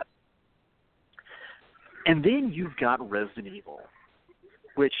about that. And then you've got Resident Evil,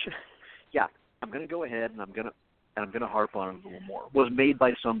 which, yeah, I'm going to go ahead and I'm going to harp on it a little more. Was made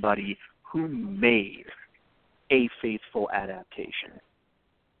by somebody who made a faithful adaptation.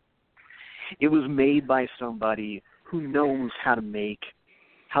 It was made by somebody who knows how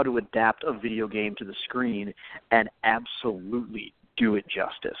to adapt a video game to the screen and absolutely do it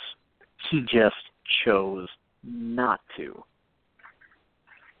justice. He just chose not to.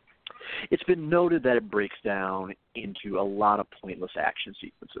 It's been noted that it breaks down into a lot of pointless action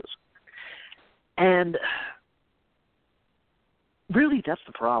sequences. And really, that's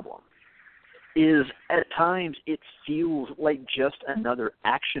the problem, is at times it feels like just another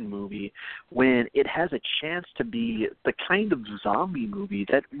action movie when it has a chance to be the kind of zombie movie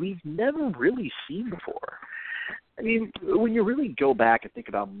that we've never really seen before. I mean, when you really go back and think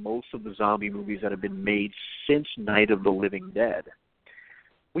about most of the zombie movies that have been made since Night of the Living Dead,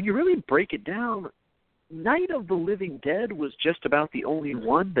 when you really break it down, Night of the Living Dead was just about the only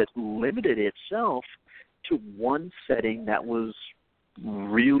one that limited itself to one setting that was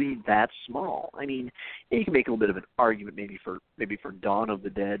really that small. I mean, you can make a little bit of an argument maybe for Dawn of the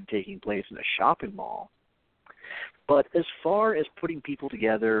Dead taking place in a shopping mall. But as far as putting people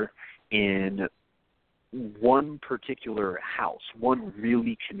together in one particular house, one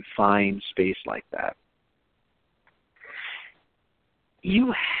really confined space like that,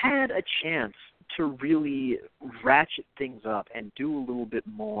 you had a chance to really ratchet things up and do a little bit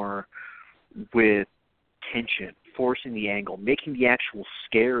more with tension, forcing the angle, making the actual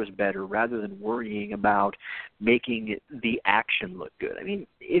scares better rather than worrying about making the action look good. I mean,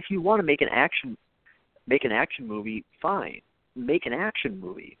 if you want to make an action movie, fine. Make an action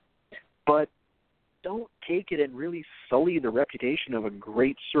movie. But don't take it and really sully the reputation of a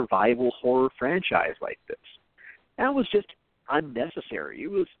great survival horror franchise like this. That was just unnecessary.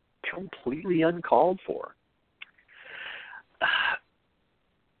 It was completely uncalled for.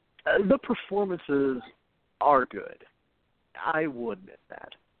 The performances are good. I will admit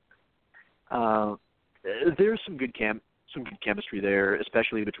that. There's some good chemistry there,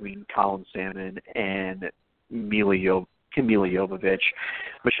 especially between Colin Salmon and Mila Jovovich.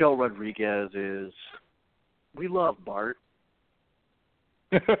 Michelle Rodriguez is, we love Bart.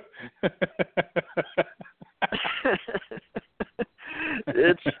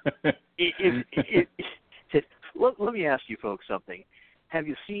 Let me ask you folks something. Have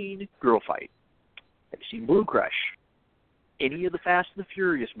you seen Girl Fight? Have you seen Blue Crush? Any of the Fast and the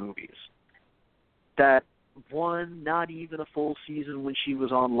Furious movies? That won not even a full season when she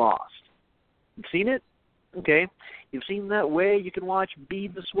was on Lost. You've seen it? Okay. You've seen that way you can watch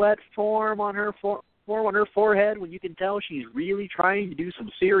bead the sweat form on her forehead when you can tell she's really trying to do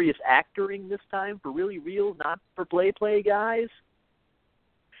some serious acting this time for really real, not for play guys?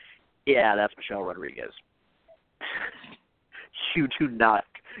 Yeah, that's Michelle Rodriguez. You do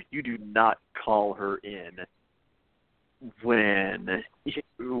not call her in when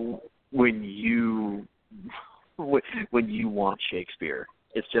you want Shakespeare.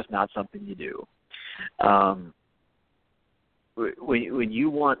 It's just not something you do. When you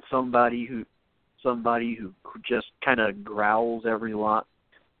want somebody who just kind of growls every line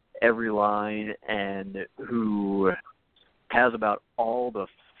and who has about all the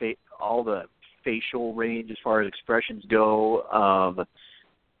facial range as far as expressions go of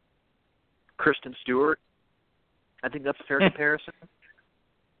Kristen Stewart, I think that's a fair comparison.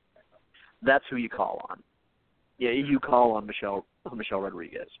 That's who you call on. Yeah, you call on Michelle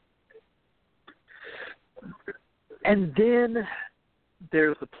Rodriguez. And then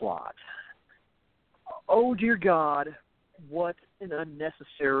there's the plot. Oh, dear God, what an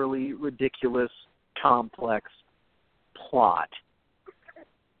unnecessarily ridiculous, complex plot.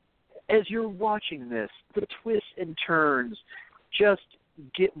 As you're watching this, the twists and turns just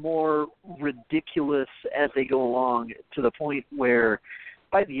get more ridiculous as they go along, to the point where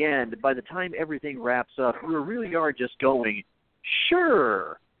by the time everything wraps up, we really are just going,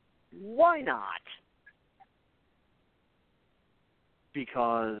 sure, why not?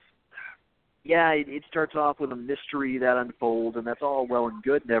 Because, yeah, it starts off with a mystery that unfolds, and that's all well and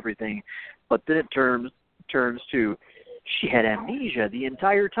good and everything, but then it turns to, she had amnesia the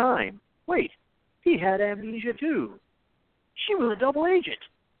entire time. Wait, he had amnesia too. She was a double agent,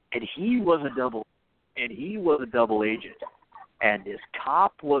 and he was a double agent, and his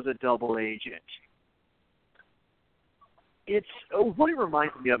cop was a double agent. It's what it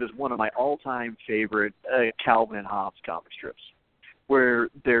reminds me of is one of my all-time favorite Calvin and Hobbes comic strips, where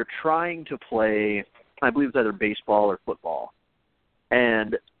they're trying to play, I believe it's either baseball or football,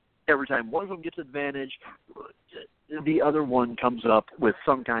 and every time one of them gets advantage, the other one comes up with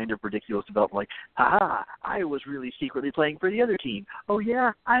some kind of ridiculous development, like, ha, I was really secretly playing for the other team. Oh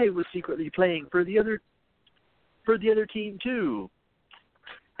yeah, I was secretly playing for the other team too.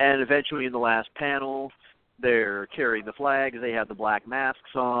 And eventually in the last panel, they're carrying the flags, they have the black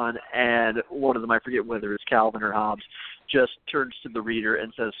masks on, and one of them, I forget whether it's Calvin or Hobbes, just turns to the reader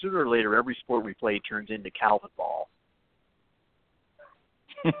and says, sooner or later, every sport we play turns into Calvin ball.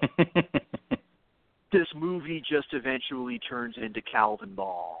 This movie just eventually turns into Calvin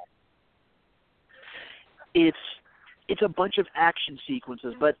ball. It's a bunch of action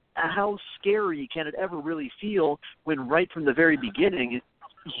sequences, but how scary can it ever really feel when right from the very beginning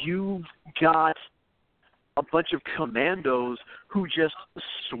you've got a bunch of commandos who just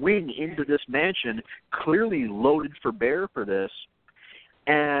swing into this mansion, clearly loaded for bear for this,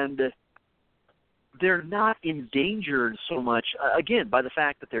 and they're not endangered so much, again, by the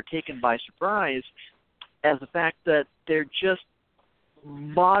fact that they're taken by surprise, as the fact that they're just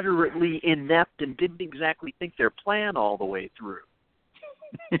moderately inept and didn't exactly think their plan all the way through.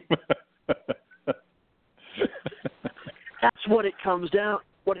 what it comes down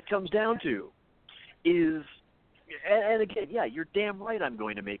to is, and again, yeah, you're damn right I'm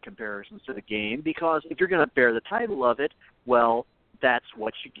going to make comparisons to the game, because if you're going to bear the title of it, well, that's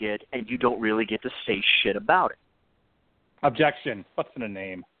what you get, and you don't really get to say shit about it. Objection. What's in a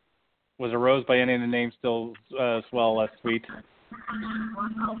name? Was a rose by any of the names still swell less sweet?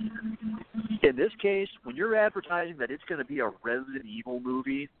 In this case, when you're advertising that it's going to be a Resident Evil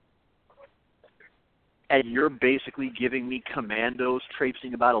movie, and you're basically giving me commandos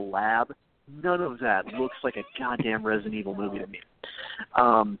traipsing about a lab, none of that looks like a goddamn Resident Evil movie to me.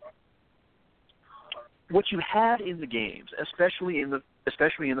 What you had in the games, especially in the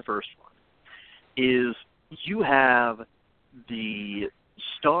first one, is you have the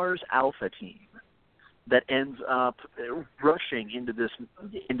STARS Alpha team that ends up rushing into this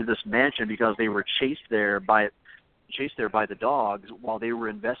mansion because they were chased there by the dogs while they were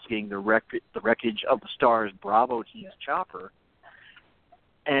investigating the wreckage of the STARS Bravo team's chopper,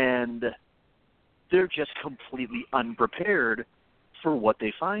 and they're just completely unprepared for what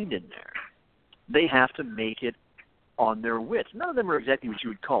they find in there. They have to make it on their wits. None of them are exactly what you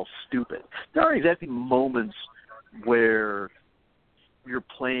would call stupid. There aren't exactly moments where you're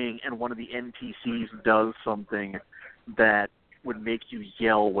playing and one of the NPCs does something that would make you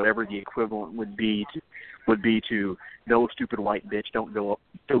yell whatever the equivalent would be to no, stupid white bitch, don't go up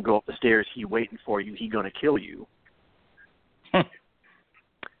the stairs, he waiting for you, he gonna kill you.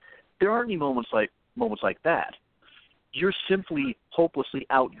 There aren't any moments like that. You're simply hopelessly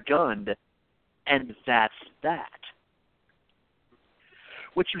outgunned, and that's that.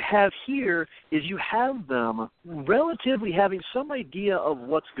 What you have here is you have them relatively having some idea of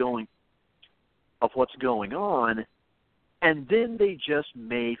what's going on, and then they just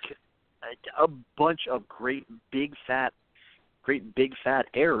make a bunch of great big fat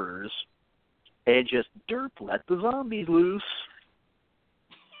errors and just let the zombies loose.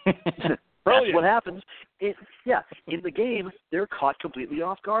 That's what happens. In the game, they're caught completely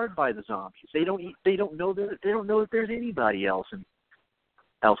off guard by the zombies. They don't know that there's anybody else in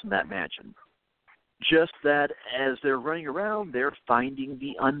that mansion. Just that as they're running around, they're finding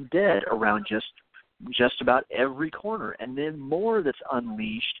the undead around just about every corner, and then more that's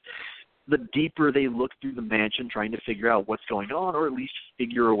unleashed the deeper they look through the mansion trying to figure out what's going on, or at least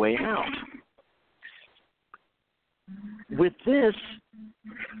figure a way out. With this,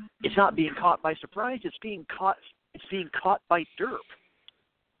 it's not being caught by surprise, it's being caught by derp.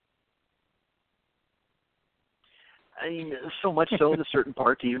 I mean, so much so that certain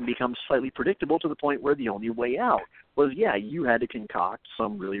parts even become slightly predictable to the point where the only way out was, you had to concoct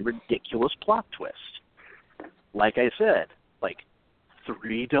some really ridiculous plot twist. Like I said,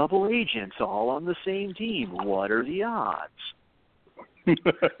 3 double agents all on the same team. What are the odds?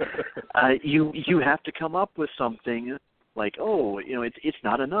 You have to come up with something like, it's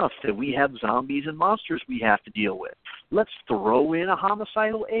not enough that we have zombies and monsters we have to deal with. Let's throw in a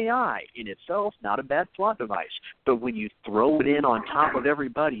homicidal AI. In itself, not a bad plot device. But when you throw it in on top of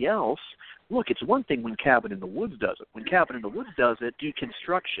everybody else, look, it's one thing when Cabin in the Woods does it. When Cabin in the Woods does it,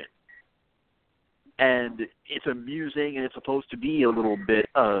 deconstruction. And it's amusing, and it's supposed to be a little bit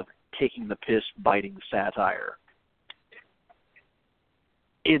of taking the piss, biting satire.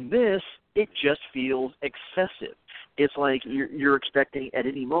 In this, it just feels excessive. It's like you're expecting at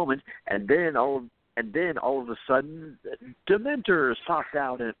any moment, and then all of a sudden, Dementors popped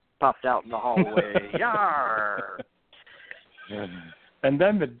out in the hallway. Yarr! And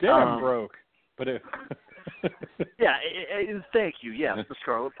then the dam broke. But thank you. Yeah, the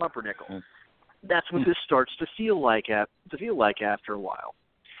Scarlet Pumpernickel. That's what this starts to feel like after a while.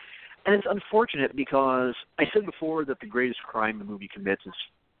 And it's unfortunate because I said before that the greatest crime the movie commits is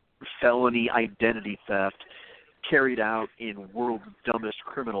felony identity theft carried out in world's dumbest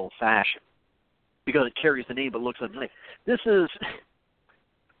criminal fashion. Because it carries the name but looks unlike. This is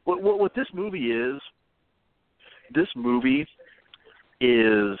what this movie is. This movie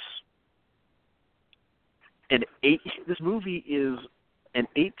is an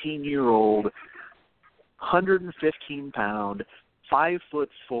 18-year-old, 115-pound,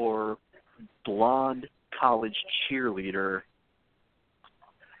 5'4", blonde college cheerleader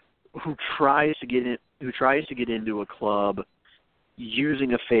who tries to get into a club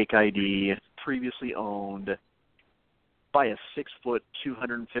using a fake ID previously owned by a 6',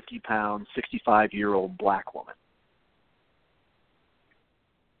 250-pound, 65-year-old black woman.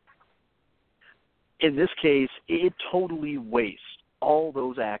 In this case, it totally wastes all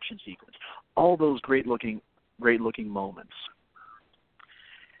those action sequences, all those great-looking moments.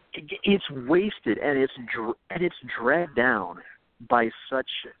 It's wasted, and it's dragged down by such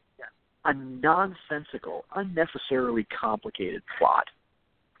a nonsensical, unnecessarily complicated plot.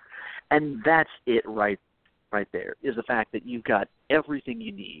 And that's it right there, is the fact that you've got everything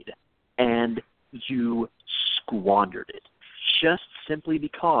you need, and you squandered it, just simply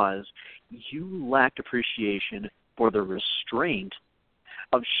because you lacked appreciation for the restraint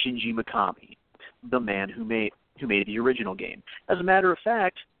of Shinji Mikami, the man who made the original game. As a matter of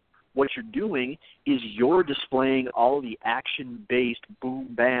fact, what you're doing is you're displaying all the action-based boom,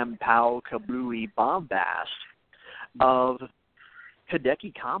 bam, pow, kablooey bombast of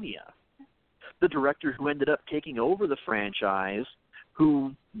Hideki Kamiya, the director who ended up taking over the franchise,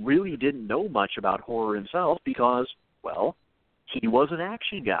 who really didn't know much about horror himself because, well, he was an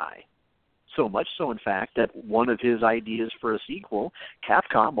action guy. So much so, in fact, that one of his ideas for a sequel,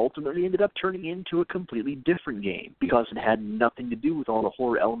 Capcom ultimately ended up turning into a completely different game because it had nothing to do with all the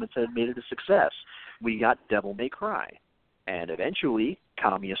horror elements that had made it a success. We got Devil May Cry. And eventually,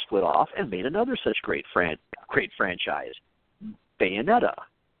 Kamiya split off and made another such great franchise, Bayonetta.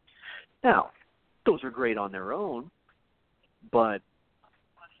 Now, those are great on their own, but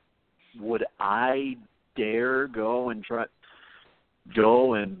would I dare go and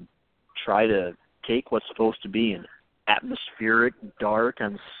try to take what's supposed to be an atmospheric, dark,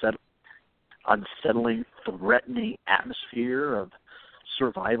 unsettling, threatening atmosphere of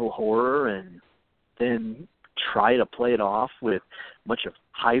survival horror and then try to play it off with a bunch of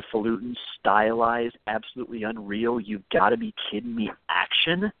highfalutin, stylized, absolutely unreal, you've got to be kidding me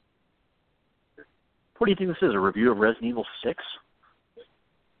action? What do you think this is, a review of Resident Evil 6?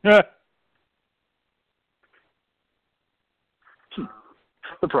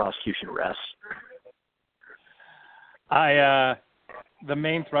 The prosecution rests. The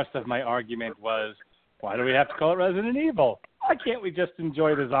main thrust of my argument was, why do we have to call it Resident Evil? Why can't we just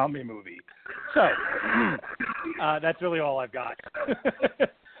enjoy the zombie movie? So, that's really all I've got.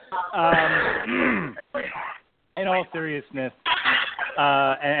 In all seriousness,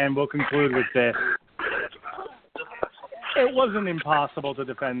 and we'll conclude with this, it wasn't impossible to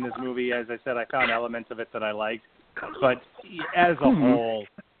defend this movie. As I said, I found elements of it that I liked. But as a whole,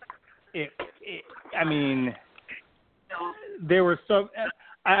 there were so,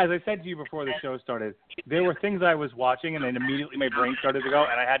 as I said to you before the show started, there were things I was watching and then immediately my brain started to go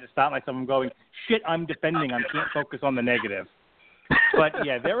and I had to stop myself from going, shit, I'm defending, I can't focus on the negative. But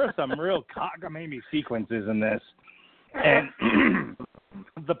yeah, there were some real cockamamie sequences in this. And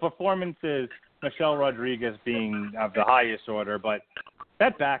the performances, Michelle Rodriguez being of the highest order, but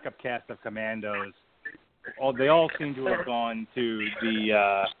that backup cast of commandos, they all seem to have gone to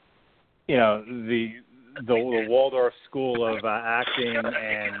the Waldorf School of Acting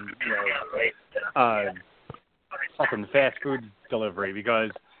and fucking fast food delivery,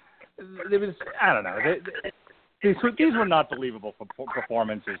 because there was, I don't know, these were not believable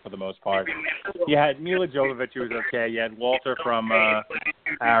performances for the most part. You had Mila Jovovich, who was okay. You had Walter from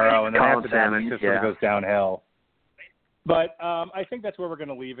Arrow, and then after that it just sort of goes downhill. But I think that's where we're going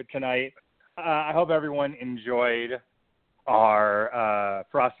to leave it tonight. I hope everyone enjoyed our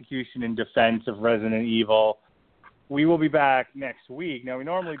prosecution and defense of Resident Evil. We will be back next week. Now, we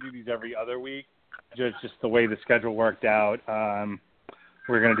normally do these every other week, just the way the schedule worked out.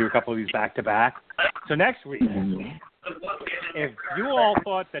 We're going to do a couple of these back-to-back. So next week, if you all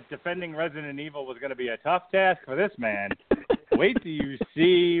thought that defending Resident Evil was going to be a tough task for this man, wait till you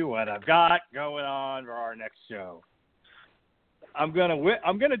see what I've got going on for our next show. I'm gonna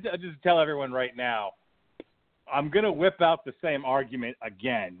just tell everyone right now, I'm going to whip out the same argument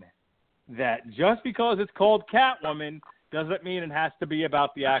again, that just because it's called Catwoman doesn't mean it has to be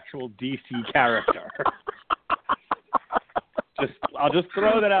about the actual DC character. I'll just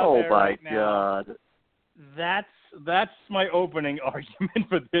throw that out there right now. Oh, my God. That's my opening argument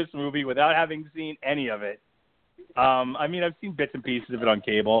for this movie without having seen any of it. I've seen bits and pieces of it on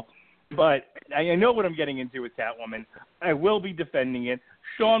cable, but I know what I'm getting into with Catwoman. I will be defending it.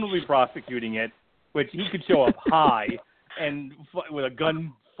 Sean will be prosecuting it, which he could show up high and with a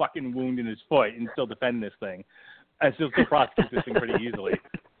gun fucking wound in his foot and still defend this thing. I still prosecute this thing pretty easily.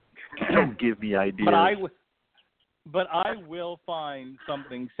 Don't give me ideas. But I will find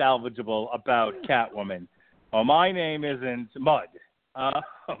something salvageable about Catwoman. Well, my name isn't Mud,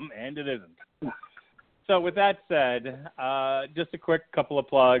 and it isn't. So with that said, just a quick couple of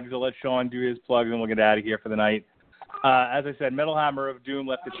plugs. I'll let Sean do his plugs and we'll get out of here for the night. As I said, Metal Hammer of Doom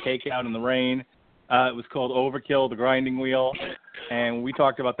left its cake out in the rain. It was called Overkill, the Grinding Wheel, and we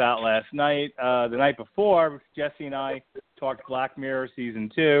talked about that last night. The night before, Jesse and I talked Black Mirror Season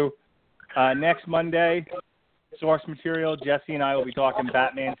 2. Next Monday, source material, Jesse and I will be talking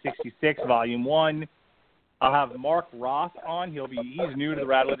Batman 66, Volume 1. I'll have Mark Roth on. He's new to the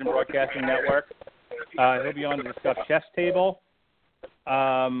Radulich and Broadcasting Network. He'll be on to discuss Chess Table.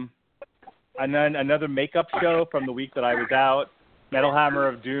 And then another makeup show from the week that I was out, Metal Hammer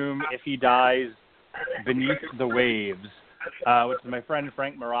of Doom, If He Dies, Beneath the Waves, which is my friend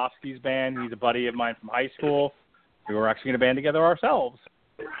Frank Morovsky's band. He's a buddy of mine from high school. We were actually in a band together ourselves.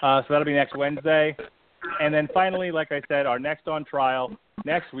 So that'll be next Wednesday. And then finally, like I said, our next on trial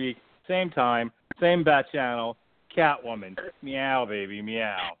next week, same time, same bat channel, Catwoman. Meow, baby,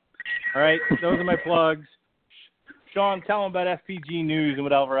 meow. All right, those are my plugs. Sean, tell them about FPG News and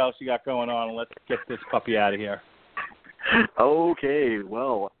whatever else you got going on, and let's get this puppy out of here. Okay,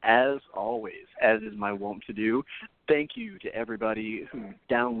 well, as always, as is my wont to do, thank you to everybody who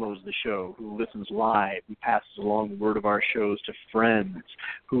downloads the show, who listens live, who passes along the word of our shows to friends,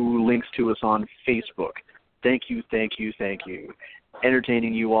 who links to us on Facebook. Thank you, thank you, thank you.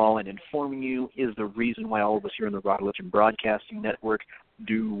 Entertaining you all and informing you is the reason why all of us here in the Radulich and Broadcasting Network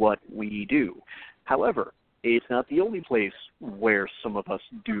do what we do. However, it's not the only place where some of us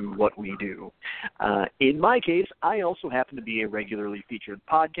do what we do. In my case, I also happen to be a regularly featured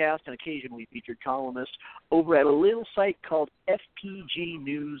podcast and occasionally featured columnist over at a little site called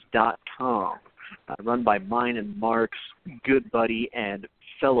fpgnews.com, run by mine and Mark's good buddy and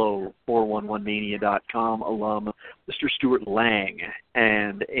fellow 411mania.com alum, Mr. Stuart Lang,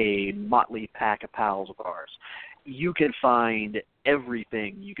 and a motley pack of pals of ours. You can find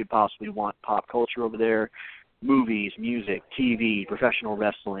everything you could possibly want pop culture over there: movies, music, TV, professional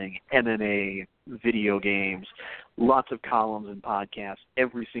wrestling, MMA, video games, lots of columns and podcasts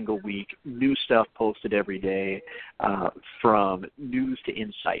every single week, new stuff posted every day, from news to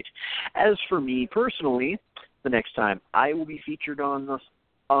insight. As for me personally, the next time I will be featured on the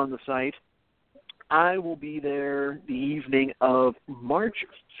site, I will be there the evening of March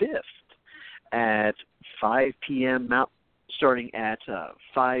 5th at 5 p.m. starting at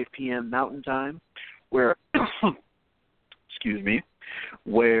 5 p.m. Mountain Time, where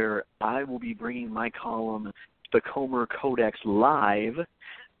where I will be bringing my column, The Comer Codex, live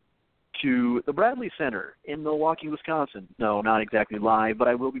to the Bradley Center in Milwaukee, Wisconsin. No, not exactly live, but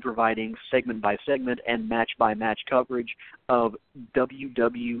I will be providing segment by segment and match by match coverage of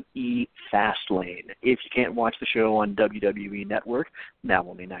WWE Fastlane. If you can't watch the show on WWE Network, now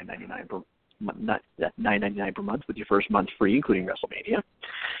only $9.99 per month with your first month free, including WrestleMania.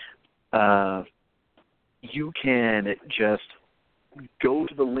 You can just go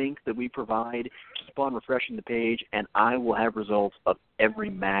to the link that we provide, keep on refreshing the page, and I will have results of every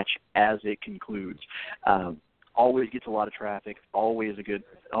match as it concludes. Always gets a lot of traffic, always a good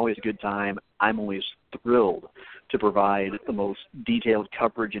time. I'm always thrilled to provide the most detailed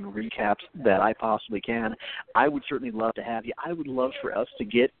coverage and recaps that I possibly can. I would certainly love to have you. I would love for us to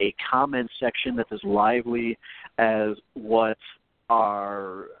get a comment section that's as lively as what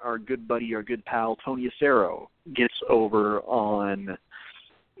our good buddy, our good pal, Tony Acero gets over on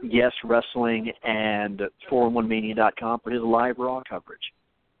Yes Wrestling and 411mania.com for his live Raw coverage.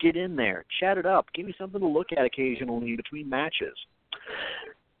 Get in there, chat it up, give me something to look at occasionally between matches.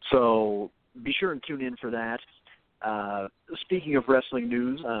 So be sure and tune in for that. Speaking of wrestling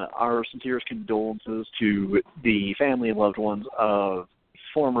news, our sincerest condolences to the family and loved ones of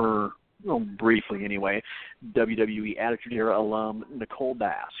former, briefly anyway, WWE Attitude Era alum Nicole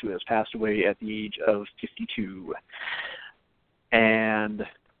Bass, who has passed away at the age of 52. And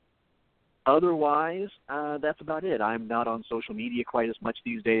otherwise, that's about it. I'm not on social media quite as much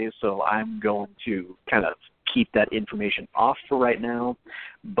these days, so I'm going to kind of keep that information off for right now.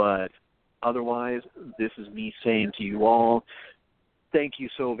 But otherwise, this is me saying to you all, thank you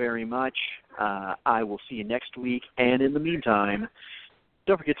so very much. I will see you next week. And in the meantime,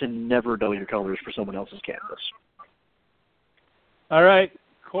 don't forget to never dull your colors for someone else's canvas. All right.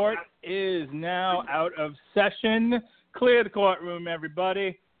 Court is now out of session. Clear the courtroom,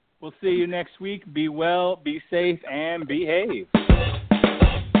 everybody. We'll see you next week. Be well, be safe, and behave.